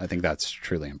 So I think that's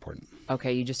truly important.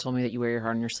 Okay, you just told me that you wear your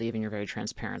heart on your sleeve and you're very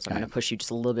transparent. So I'm going to push you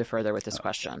just a little bit further with this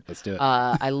question. Let's do it.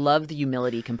 I love the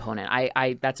humility component.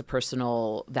 I that's a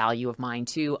personal value of mine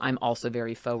too. I'm also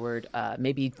very forward,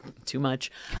 maybe too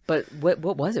much. But what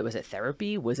was it? Was it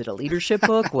therapy? Was it a leadership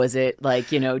book? Was it like,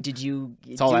 did you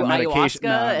do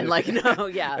ayahuasca?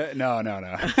 No.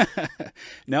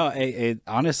 No,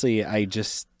 honestly,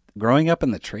 growing up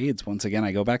in the trades, once again,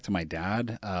 I go back to my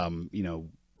dad,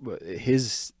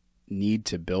 his need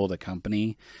to build a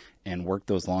company and work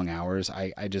those long hours.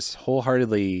 I just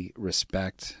wholeheartedly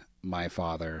respect my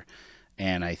father.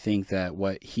 And I think that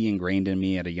what he ingrained in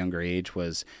me at a younger age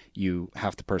was you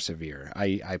have to persevere.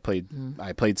 I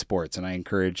played sports, and I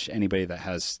encourage anybody that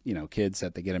has, kids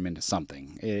that they get them into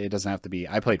something. It doesn't have to be,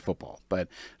 I played football, but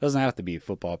it doesn't have to be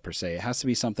football per se. It has to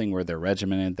be something where they're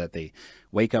regimented, that they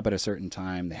wake up at a certain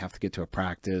time, they have to get to a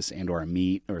practice and or a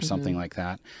meet or something like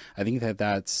that. I think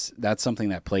that's something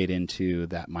that played into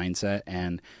that mindset,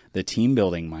 and the team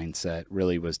building mindset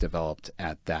really was developed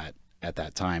at that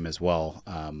time as well,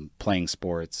 playing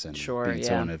sports and being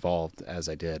so involved as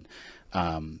I did.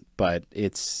 But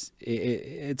it's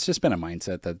just been a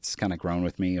mindset that's kind of grown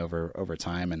with me over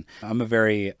time. And I'm a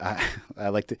very,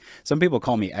 some people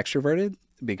call me extroverted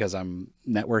because I'm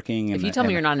networking. If you tell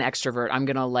me you're not an extrovert, I'm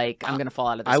going to fall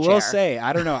out of this chair. I will say,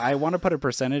 I don't know. I want to put a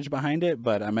percentage behind it,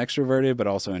 but I'm extroverted, but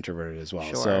also introverted as well.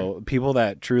 Sure. So people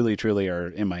that truly are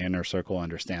in my inner circle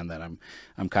understand that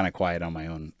I'm kind of quiet on my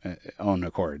own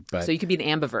accord. But so you could be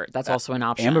an ambivert. That's also an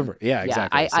option. Ambivert. Yeah,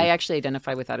 exactly. I actually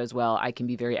identify with that as well. I can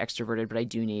be very extroverted, but I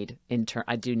do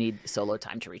need solo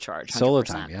time to recharge. 100%. Solo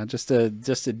time. Yeah. Just to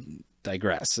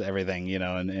digress everything,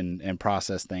 and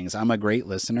process things. I'm a great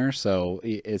listener, so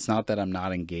it's not that I'm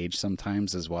not engaged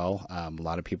sometimes as well. A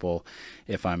lot of people,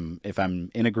 if I'm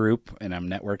in a group and I'm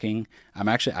networking,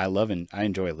 I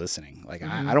enjoy listening. Like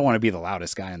I don't want to be the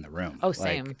loudest guy in the room. Oh,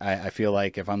 same. I feel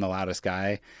like if I'm the loudest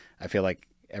guy, I feel like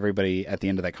everybody at the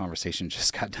end of that conversation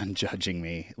just got done judging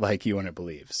me like you wouldn't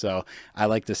believe. So I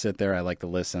like to sit there. I like to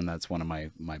listen. That's one of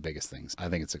my biggest things. I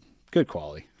think it's a good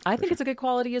quality. I think it's a good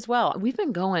quality as well. We've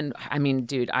been going,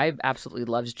 dude, I absolutely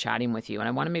loved chatting with you, and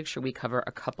I want to make sure we cover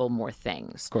a couple more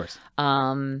things. Of course.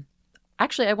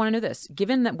 Actually, I want to know this.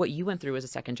 Given that what you went through as a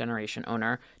second generation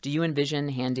owner, do you envision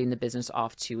handing the business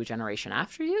off to a generation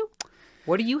after you?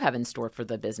 What do you have in store for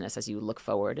the business as you look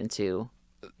forward into,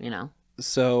 a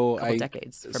couple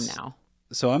decades from now?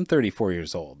 So I'm 34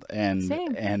 years old, and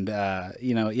Same. and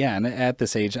and at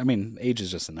this age, age is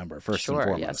just a number first and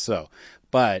foremost. Yes. So,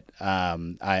 but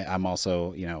I'm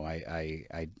also,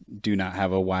 I do not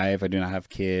have a wife, I do not have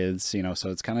kids, so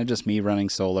it's kind of just me running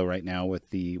solo right now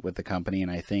with the company.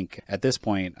 And I think at this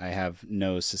point I have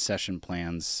no succession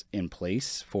plans in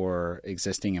place for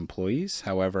existing employees.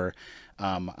 However,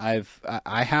 I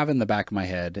have in the back of my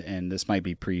head, and this might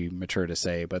be premature to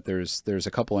say, but there's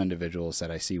a couple individuals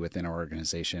that I see within our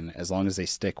organization. As long as they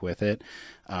stick with it,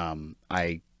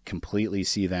 I completely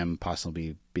see them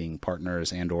possibly being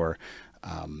partners and or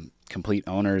complete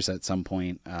owners at some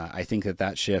point. I think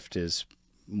that shift is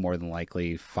more than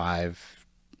likely 5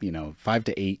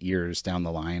 to 8 years down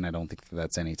the line. I don't think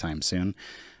that's anytime soon.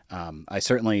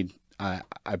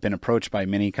 I've been approached by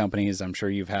many companies. I'm sure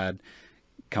you've had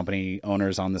company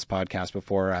owners on this podcast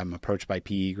before. I'm approached by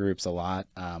PE groups a lot.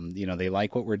 They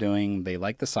like what we're doing. They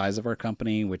like the size of our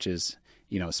company, which is,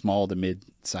 small to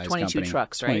mid-sized 22 company.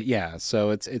 trucks, right? Yeah.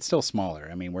 So it's still smaller.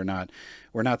 I mean, we're not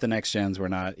the next gens. We're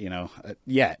not,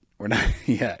 yet. We're not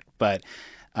yet. But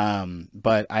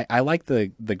I like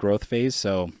the growth phase.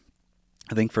 So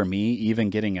I think for me, even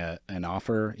getting an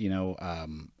offer,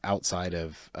 outside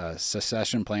of a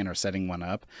succession plan or setting one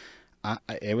up,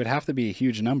 it would have to be a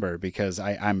huge number because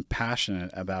I'm passionate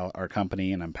about our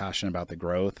company and I'm passionate about the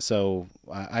growth. So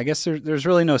I guess there's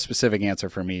really no specific answer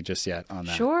for me just yet on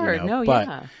that. Sure.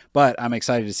 But I'm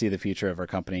excited to see the future of our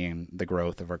company and the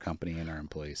growth of our company and our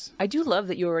employees. I do love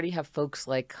that you already have folks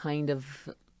like kind of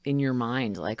in your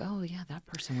mind, like, oh yeah, that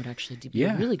person would actually be a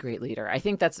Yeah. really great leader. I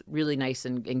think that's really nice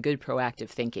and good proactive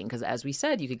thinking, because as we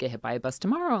said, you could get hit by a bus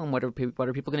tomorrow, and what are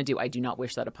people going to do? I do not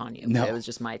wish that upon you. No. It was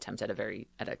just my attempt at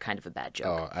a kind of a bad joke.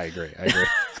 Oh, I agree. I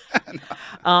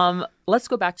agree. Let's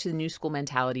go back to the new school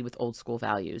mentality with old school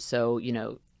values. So,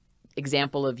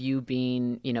 example of you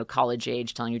being, college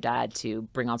age, telling your dad to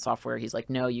bring on software. He's like,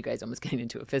 no, you guys almost getting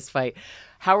into a fist fight.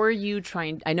 How are you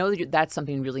trying? I know that that's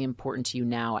something really important to you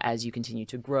now as you continue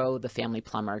to grow the family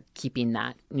plumber, keeping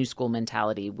that new school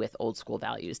mentality with old school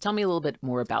values. Tell me a little bit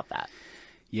more about that.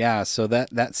 Yeah. So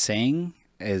that saying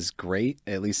is great,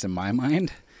 at least in my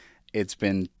mind. It's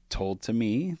been told to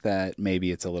me that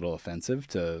maybe it's a little offensive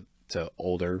to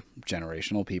older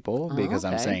generational people because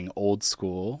I'm saying old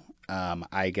school.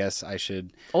 I guess I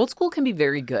should. Old school can be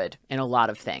very good in a lot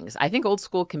of things. I think old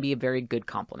school can be a very good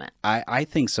compliment. I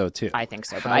think so too. I think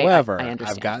so. But However, I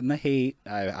understand. I've gotten the hate.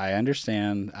 I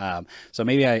understand. So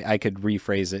maybe I could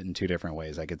rephrase it in two different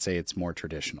ways. I could say it's more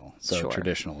traditional. So Sure.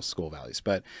 Traditional school values.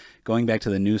 But going back to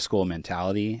the new school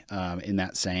mentality, in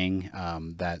that saying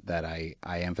that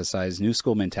I emphasize, new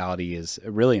school mentality is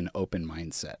really an open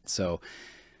mindset. So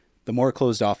the more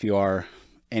closed off you are,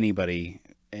 anybody,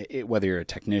 whether you're a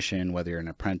technician, whether you're an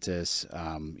apprentice,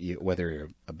 whether you're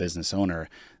a business owner,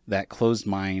 that closed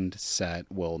mindset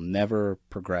will never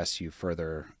progress you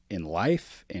further in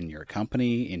life, in your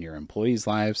company, in your employees'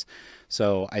 lives.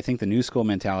 So I think the new school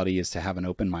mentality is to have an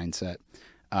open mindset.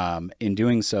 In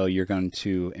doing so, you're going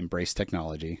to embrace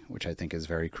technology, which I think is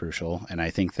very crucial. And I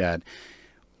think that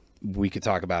we could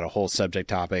talk about a whole subject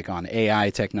topic on AI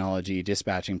technology,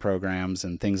 dispatching programs,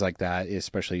 and things like that,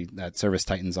 especially that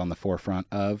ServiceTitan's on the forefront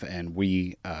of, and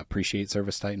we appreciate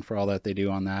ServiceTitan for all that they do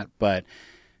on that. But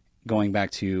going back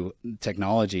to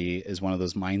technology is one of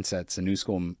those mindsets, the new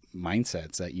school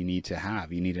mindsets that you need to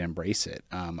have. You need to embrace it.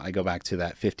 I go back to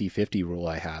that 50-50 rule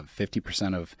I have.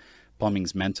 50% of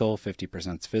plumbing's mental,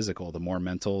 50% is physical. The more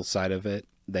mental side of it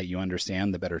that you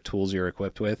understand, the better tools you're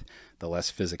equipped with, the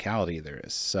less physicality there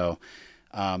is. So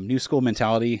new school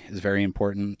mentality is very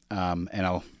important. And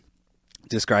I'll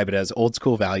describe it as old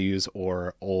school values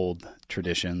or old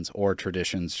traditions, or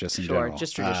traditions just in general.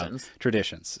 Just traditions.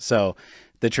 Traditions. So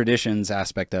the traditions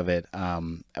aspect of it,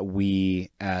 we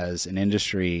as an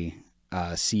industry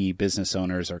see business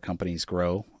owners or companies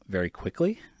grow very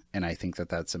quickly. And I think that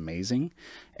that's amazing.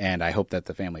 And I hope that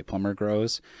the family plumber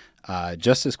grows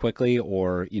just as quickly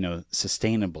or,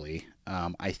 sustainably.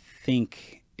 I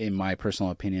think, in my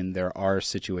personal opinion, there are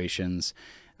situations,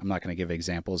 I'm not going to give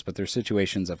examples, but there's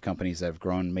situations of companies that have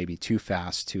grown maybe too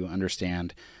fast to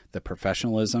understand the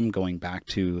professionalism going back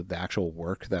to the actual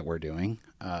work that we're doing.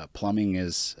 Plumbing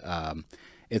is,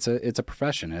 it's a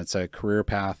profession. It's a career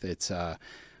path. It's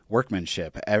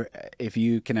workmanship. If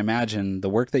you can imagine, the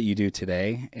work that you do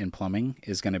today in plumbing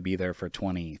is going to be there for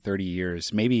 20, 30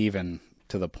 years, maybe even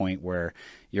to the point where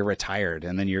you're retired,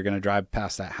 and then you're going to drive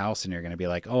past that house and you're going to be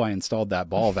like, oh, I installed that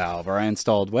ball valve, or I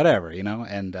installed whatever,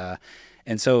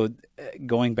 and so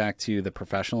going back to the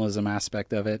professionalism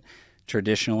aspect of it,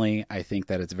 traditionally, I think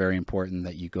that it's very important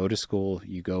that you go to school,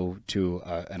 you go to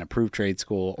an approved trade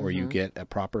school, or you get a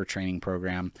proper training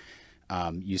program.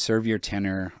 You serve your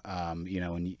tenure,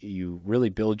 and you really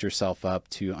build yourself up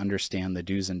to understand the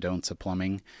do's and don'ts of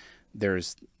plumbing.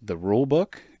 There's the rule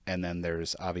book, and then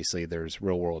there's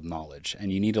real world knowledge,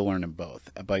 and you need to learn them both.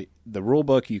 But the rule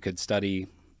book you could study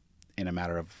in a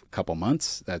matter of a couple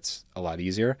months. That's a lot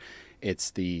easier.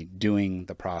 It's the doing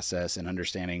the process and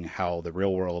understanding how the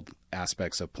real world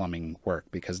aspects of plumbing work,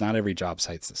 because not every job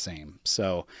site's the same.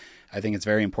 So I think it's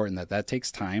very important that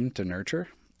takes time to nurture.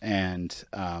 And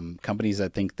companies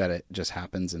that think that it just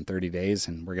happens in 30 days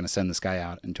and we're going to send this guy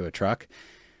out into a truck,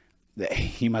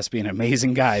 he must be an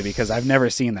amazing guy, because I've never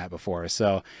seen that before.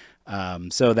 So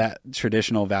that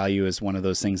traditional value is one of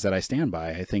those things that I stand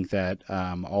by. I think that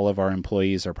all of our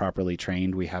employees are properly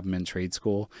trained. We have them in trade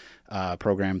school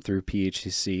program through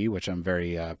PHCC, which I'm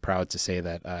very proud to say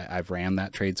that I've ran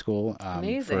that trade school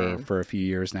for a few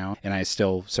years now, and I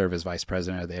still serve as vice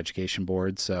president of the education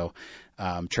board. So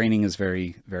training is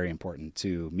very, very important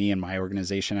to me and my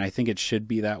organization. I think it should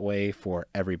be that way for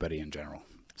everybody in general.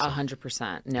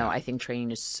 100%. No, I think training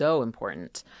is so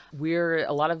important.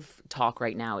 A lot of talk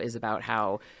right now is about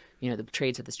how, the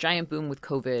trades had this giant boom with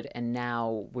COVID, and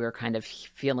now we're kind of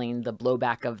feeling the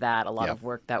blowback of that. A lot of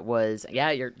work that was,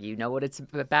 you know what it's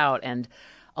about. And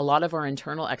a lot of our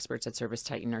internal experts at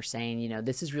ServiceTitan are saying, you know,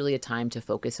 this is really a time to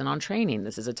focus in on training.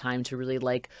 This is a time to really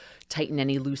like tighten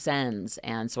any loose ends.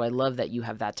 And so I love that you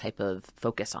have that type of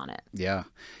focus on it. Yeah.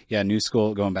 Yeah. New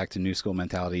school, going back to new school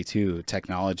mentality too,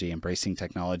 technology, embracing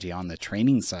technology on the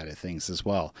training side of things as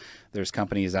well. There's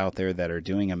companies out there that are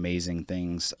doing amazing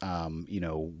things, you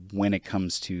know, when it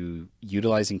comes to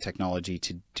utilizing technology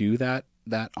to do that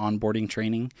onboarding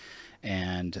training.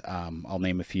 And I'll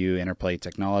name a few: Interplay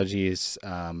Technologies,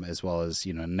 as well as,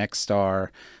 you know, Nexstar,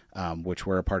 which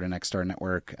we're a part of Nexstar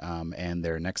Network, and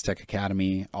their Next Tech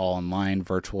Academy, all online,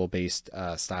 virtual-based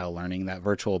style learning. That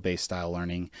virtual-based style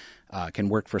learning can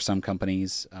work for some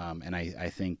companies, and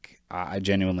I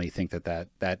genuinely think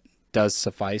that does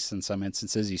suffice in some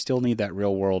instances. You still need that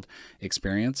real-world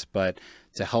experience, but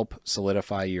to help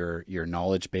solidify your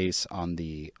knowledge base on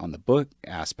the book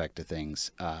aspect of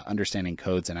things, understanding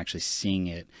codes and actually seeing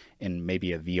it in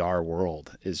maybe a VR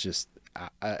world is just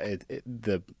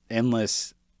the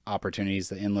endless opportunities,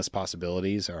 the endless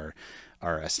possibilities are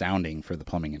astounding for the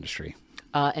plumbing industry.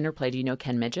 Interplay, do you know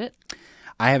Ken Midget?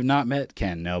 I have not met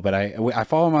Ken, no, but I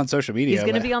follow him on social media. He's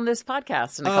going to be on this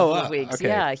podcast in a couple of weeks. Okay.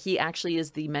 Yeah, he actually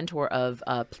is the mentor of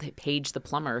Paige the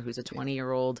plumber, who's a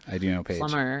 20-year-old I do know Paige.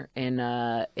 plumber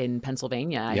in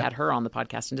Pennsylvania. I had her on the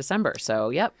podcast in December.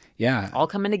 So, yep. Yeah. All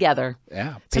coming together.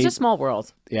 Yeah. Such a small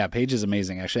world. Yeah, Paige is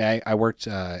amazing. Actually, I worked,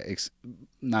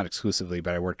 not exclusively,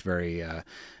 but I worked very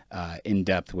in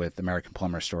depth with American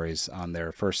Plumber Stories on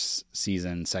their first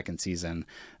season, second season.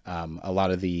 A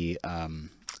lot of the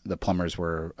plumbers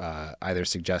were either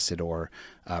suggested or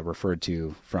referred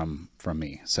to from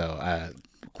me. So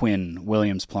Quinn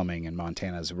Williams Plumbing in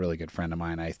Montana is a really good friend of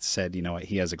mine. I said, you know what,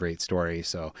 he has a great story.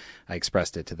 So I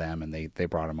expressed it to them, and they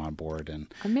brought him on board. And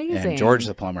amazing. And George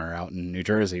the plumber out in New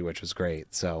Jersey, which was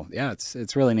great. So yeah,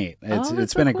 it's really neat. It's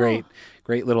so been a cool.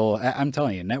 great little, I'm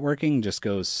telling you, networking just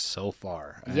goes so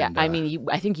far. Yeah, And, I mean,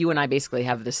 I think you and I basically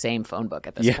have the same phone book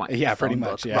at this point. Yeah, pretty Phone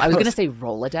much. book. Yeah. I was going to say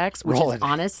Rolodex, which is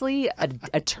honestly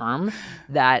a term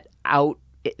that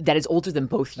is older than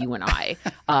both you and I.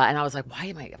 And I was like, why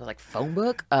am I was like, phone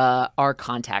book? Our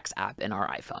contacts app in our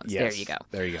iPhones. Yes, there you go.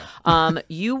 There you go.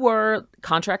 You were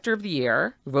Contractor of the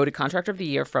Year, voted Contractor of the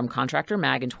Year from Contractor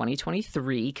Mag in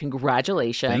 2023.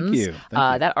 Congratulations. Thank you.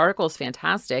 That article is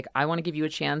fantastic. I want to give you a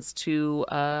chance to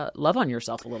love on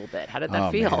yourself a little bit. How did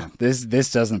that feel? Man.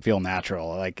 This doesn't feel natural.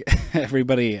 Like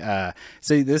everybody,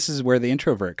 so this is where the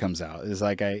introvert comes out. Is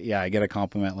like, I get a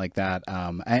compliment like that.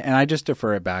 And I just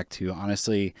defer it back to,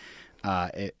 honestly,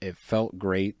 it felt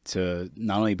great to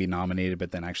not only be nominated,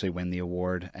 but then actually win the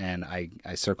award. And I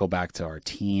circle back to our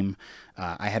team.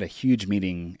 I had a huge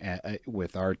meeting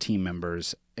with our team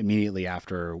members immediately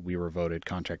after we were voted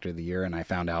Contractor of the Year. And I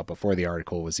found out before the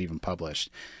article was even published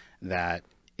that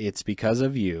it's because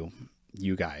of you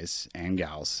guys and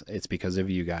gals. It's because of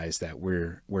you guys that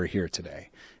we're here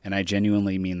today. And I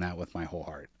genuinely mean that with my whole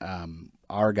heart.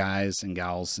 Our guys and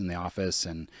gals in the office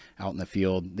and out in the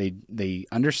field, they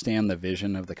understand the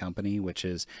vision of the company, which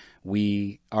is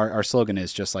our slogan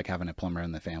is just like having a plumber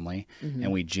in the family. Mm-hmm.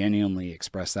 And we genuinely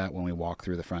express that when we walk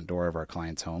through the front door of our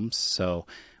clients' homes. So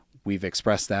we've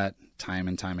expressed that time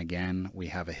and time again. We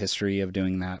have a history of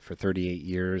doing that for 38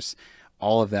 years.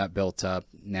 All of that built up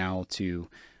now to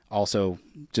also,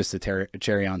 just the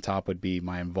cherry on top would be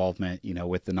my involvement, you know,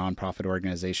 with the nonprofit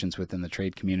organizations within the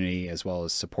trade community, as well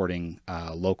as supporting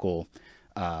local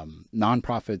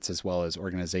nonprofits, as well as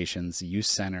organizations, the youth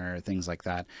center, things like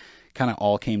that. Kind of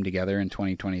all came together in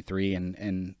 2023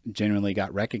 and genuinely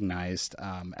got recognized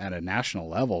at a national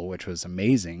level, which was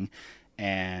amazing.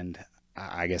 And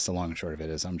I guess the long and short of it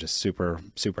is I'm just super,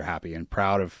 super happy and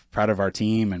proud of our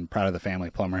team and proud of the family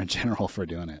plumber in general for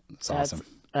doing it. It's awesome.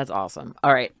 That's awesome.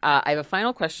 All right. I have a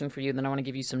final question for you, and then I want to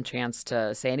give you some chance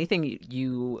to say anything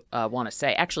you want to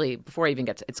say. Actually, before I even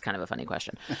get to, it's kind of a funny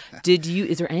question.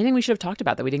 Is there anything we should have talked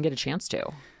about that we didn't get a chance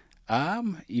to?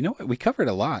 You know what? We covered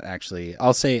a lot, actually.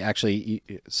 I'll say, actually,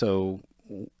 so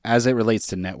as it relates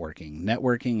to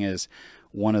networking is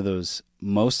one of those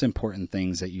most important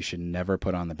things that you should never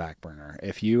put on the back burner.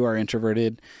 If you are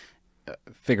introverted,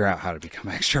 figure out how to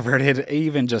become extroverted,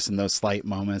 even just in those slight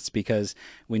moments, because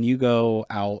when you go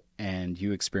out and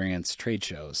you experience trade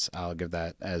shows, I'll give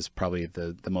that as probably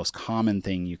the most common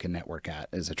thing you can network at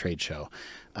is a trade show.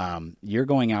 You're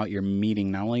going out, you're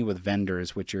meeting not only with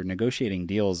vendors, which you're negotiating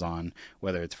deals on,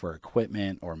 whether it's for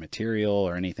equipment or material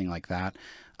or anything like that,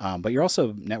 but you're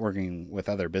also networking with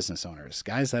other business owners,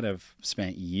 guys that have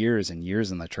spent years and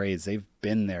years in the trades. They've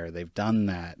been there. They've done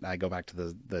that. I go back to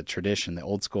the tradition, the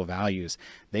old school values.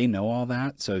 They know all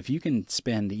that. So if you can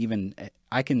spend even,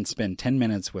 I can spend 10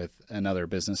 minutes with another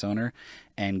business owner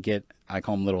and get, I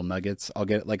call them little nuggets. I'll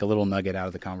get like a little nugget out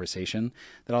of the conversation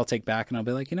that I'll take back and I'll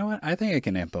be like, you know what, I think I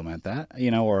can implement that,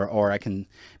 or I can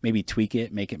maybe tweak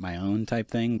it, make it my own type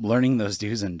thing. Learning those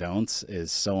do's and don'ts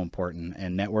is so important,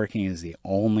 and networking is the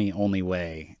only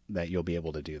way that you'll be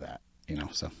able to do that,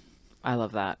 so. I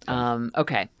love that.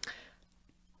 Okay.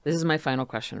 This is my final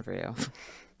question for you.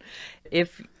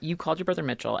 If you called your brother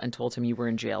Mitchell and told him you were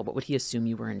in jail, what would he assume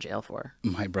you were in jail for?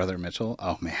 My brother Mitchell?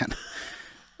 Oh, man.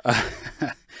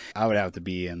 I would have to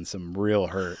be in some real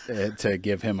hurt to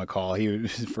give him a call.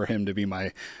 For him to be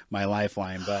my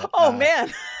lifeline. But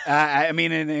man. I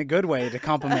mean, in a good way, to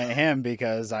compliment him,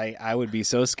 because I would be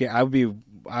so scared.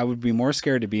 I would be more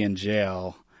scared to be in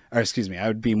jail, or excuse me, I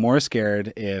would be more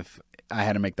scared if I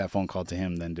had to make that phone call to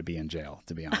him than to be in jail,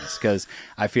 to be honest, because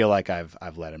I feel like I've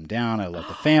let him down. I let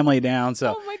the family down.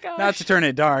 So oh my gosh. Not to turn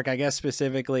it dark, I guess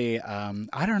specifically,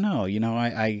 I don't know.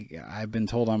 I've been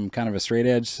told I'm kind of a straight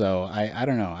edge, so I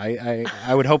don't know.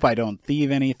 I would hope I don't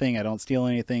thieve anything. I don't steal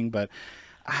anything, but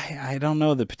I don't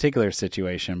know the particular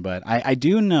situation, but I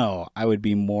do know I would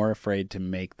be more afraid to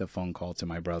make the phone call to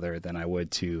my brother than I would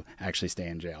to actually stay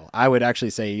in jail. I would actually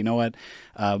say, you know what,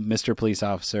 Mr. Police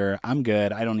Officer, I'm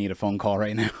good. I don't need a phone call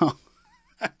right now.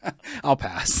 I'll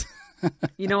pass.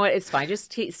 You know what? It's fine.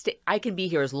 Just I can be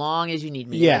here as long as you need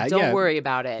me. Yeah, Like, don't worry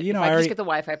about it. If I just get the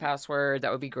Wi-Fi password,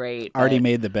 that would be great. Already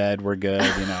made the bed. We're good.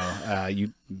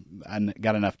 You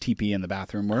got enough TP in the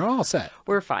bathroom. We're all set.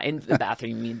 We're fine. In the bathroom,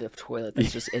 you mean the toilet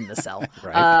that's just in the cell.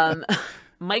 Right.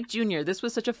 Mike Jr., this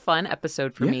was such a fun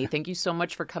episode for me. Thank you so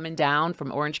much for coming down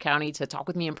from Orange County to talk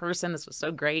with me in person. This was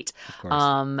so great. Of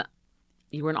course.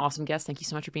 You were an awesome guest. Thank you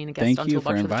so much for being a guest Thank on you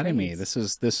Toolbox for inviting me.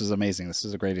 Trades. This was amazing. This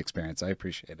was a great experience. I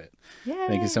appreciate it. Yay.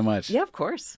 Thank you so much. Yeah, of course.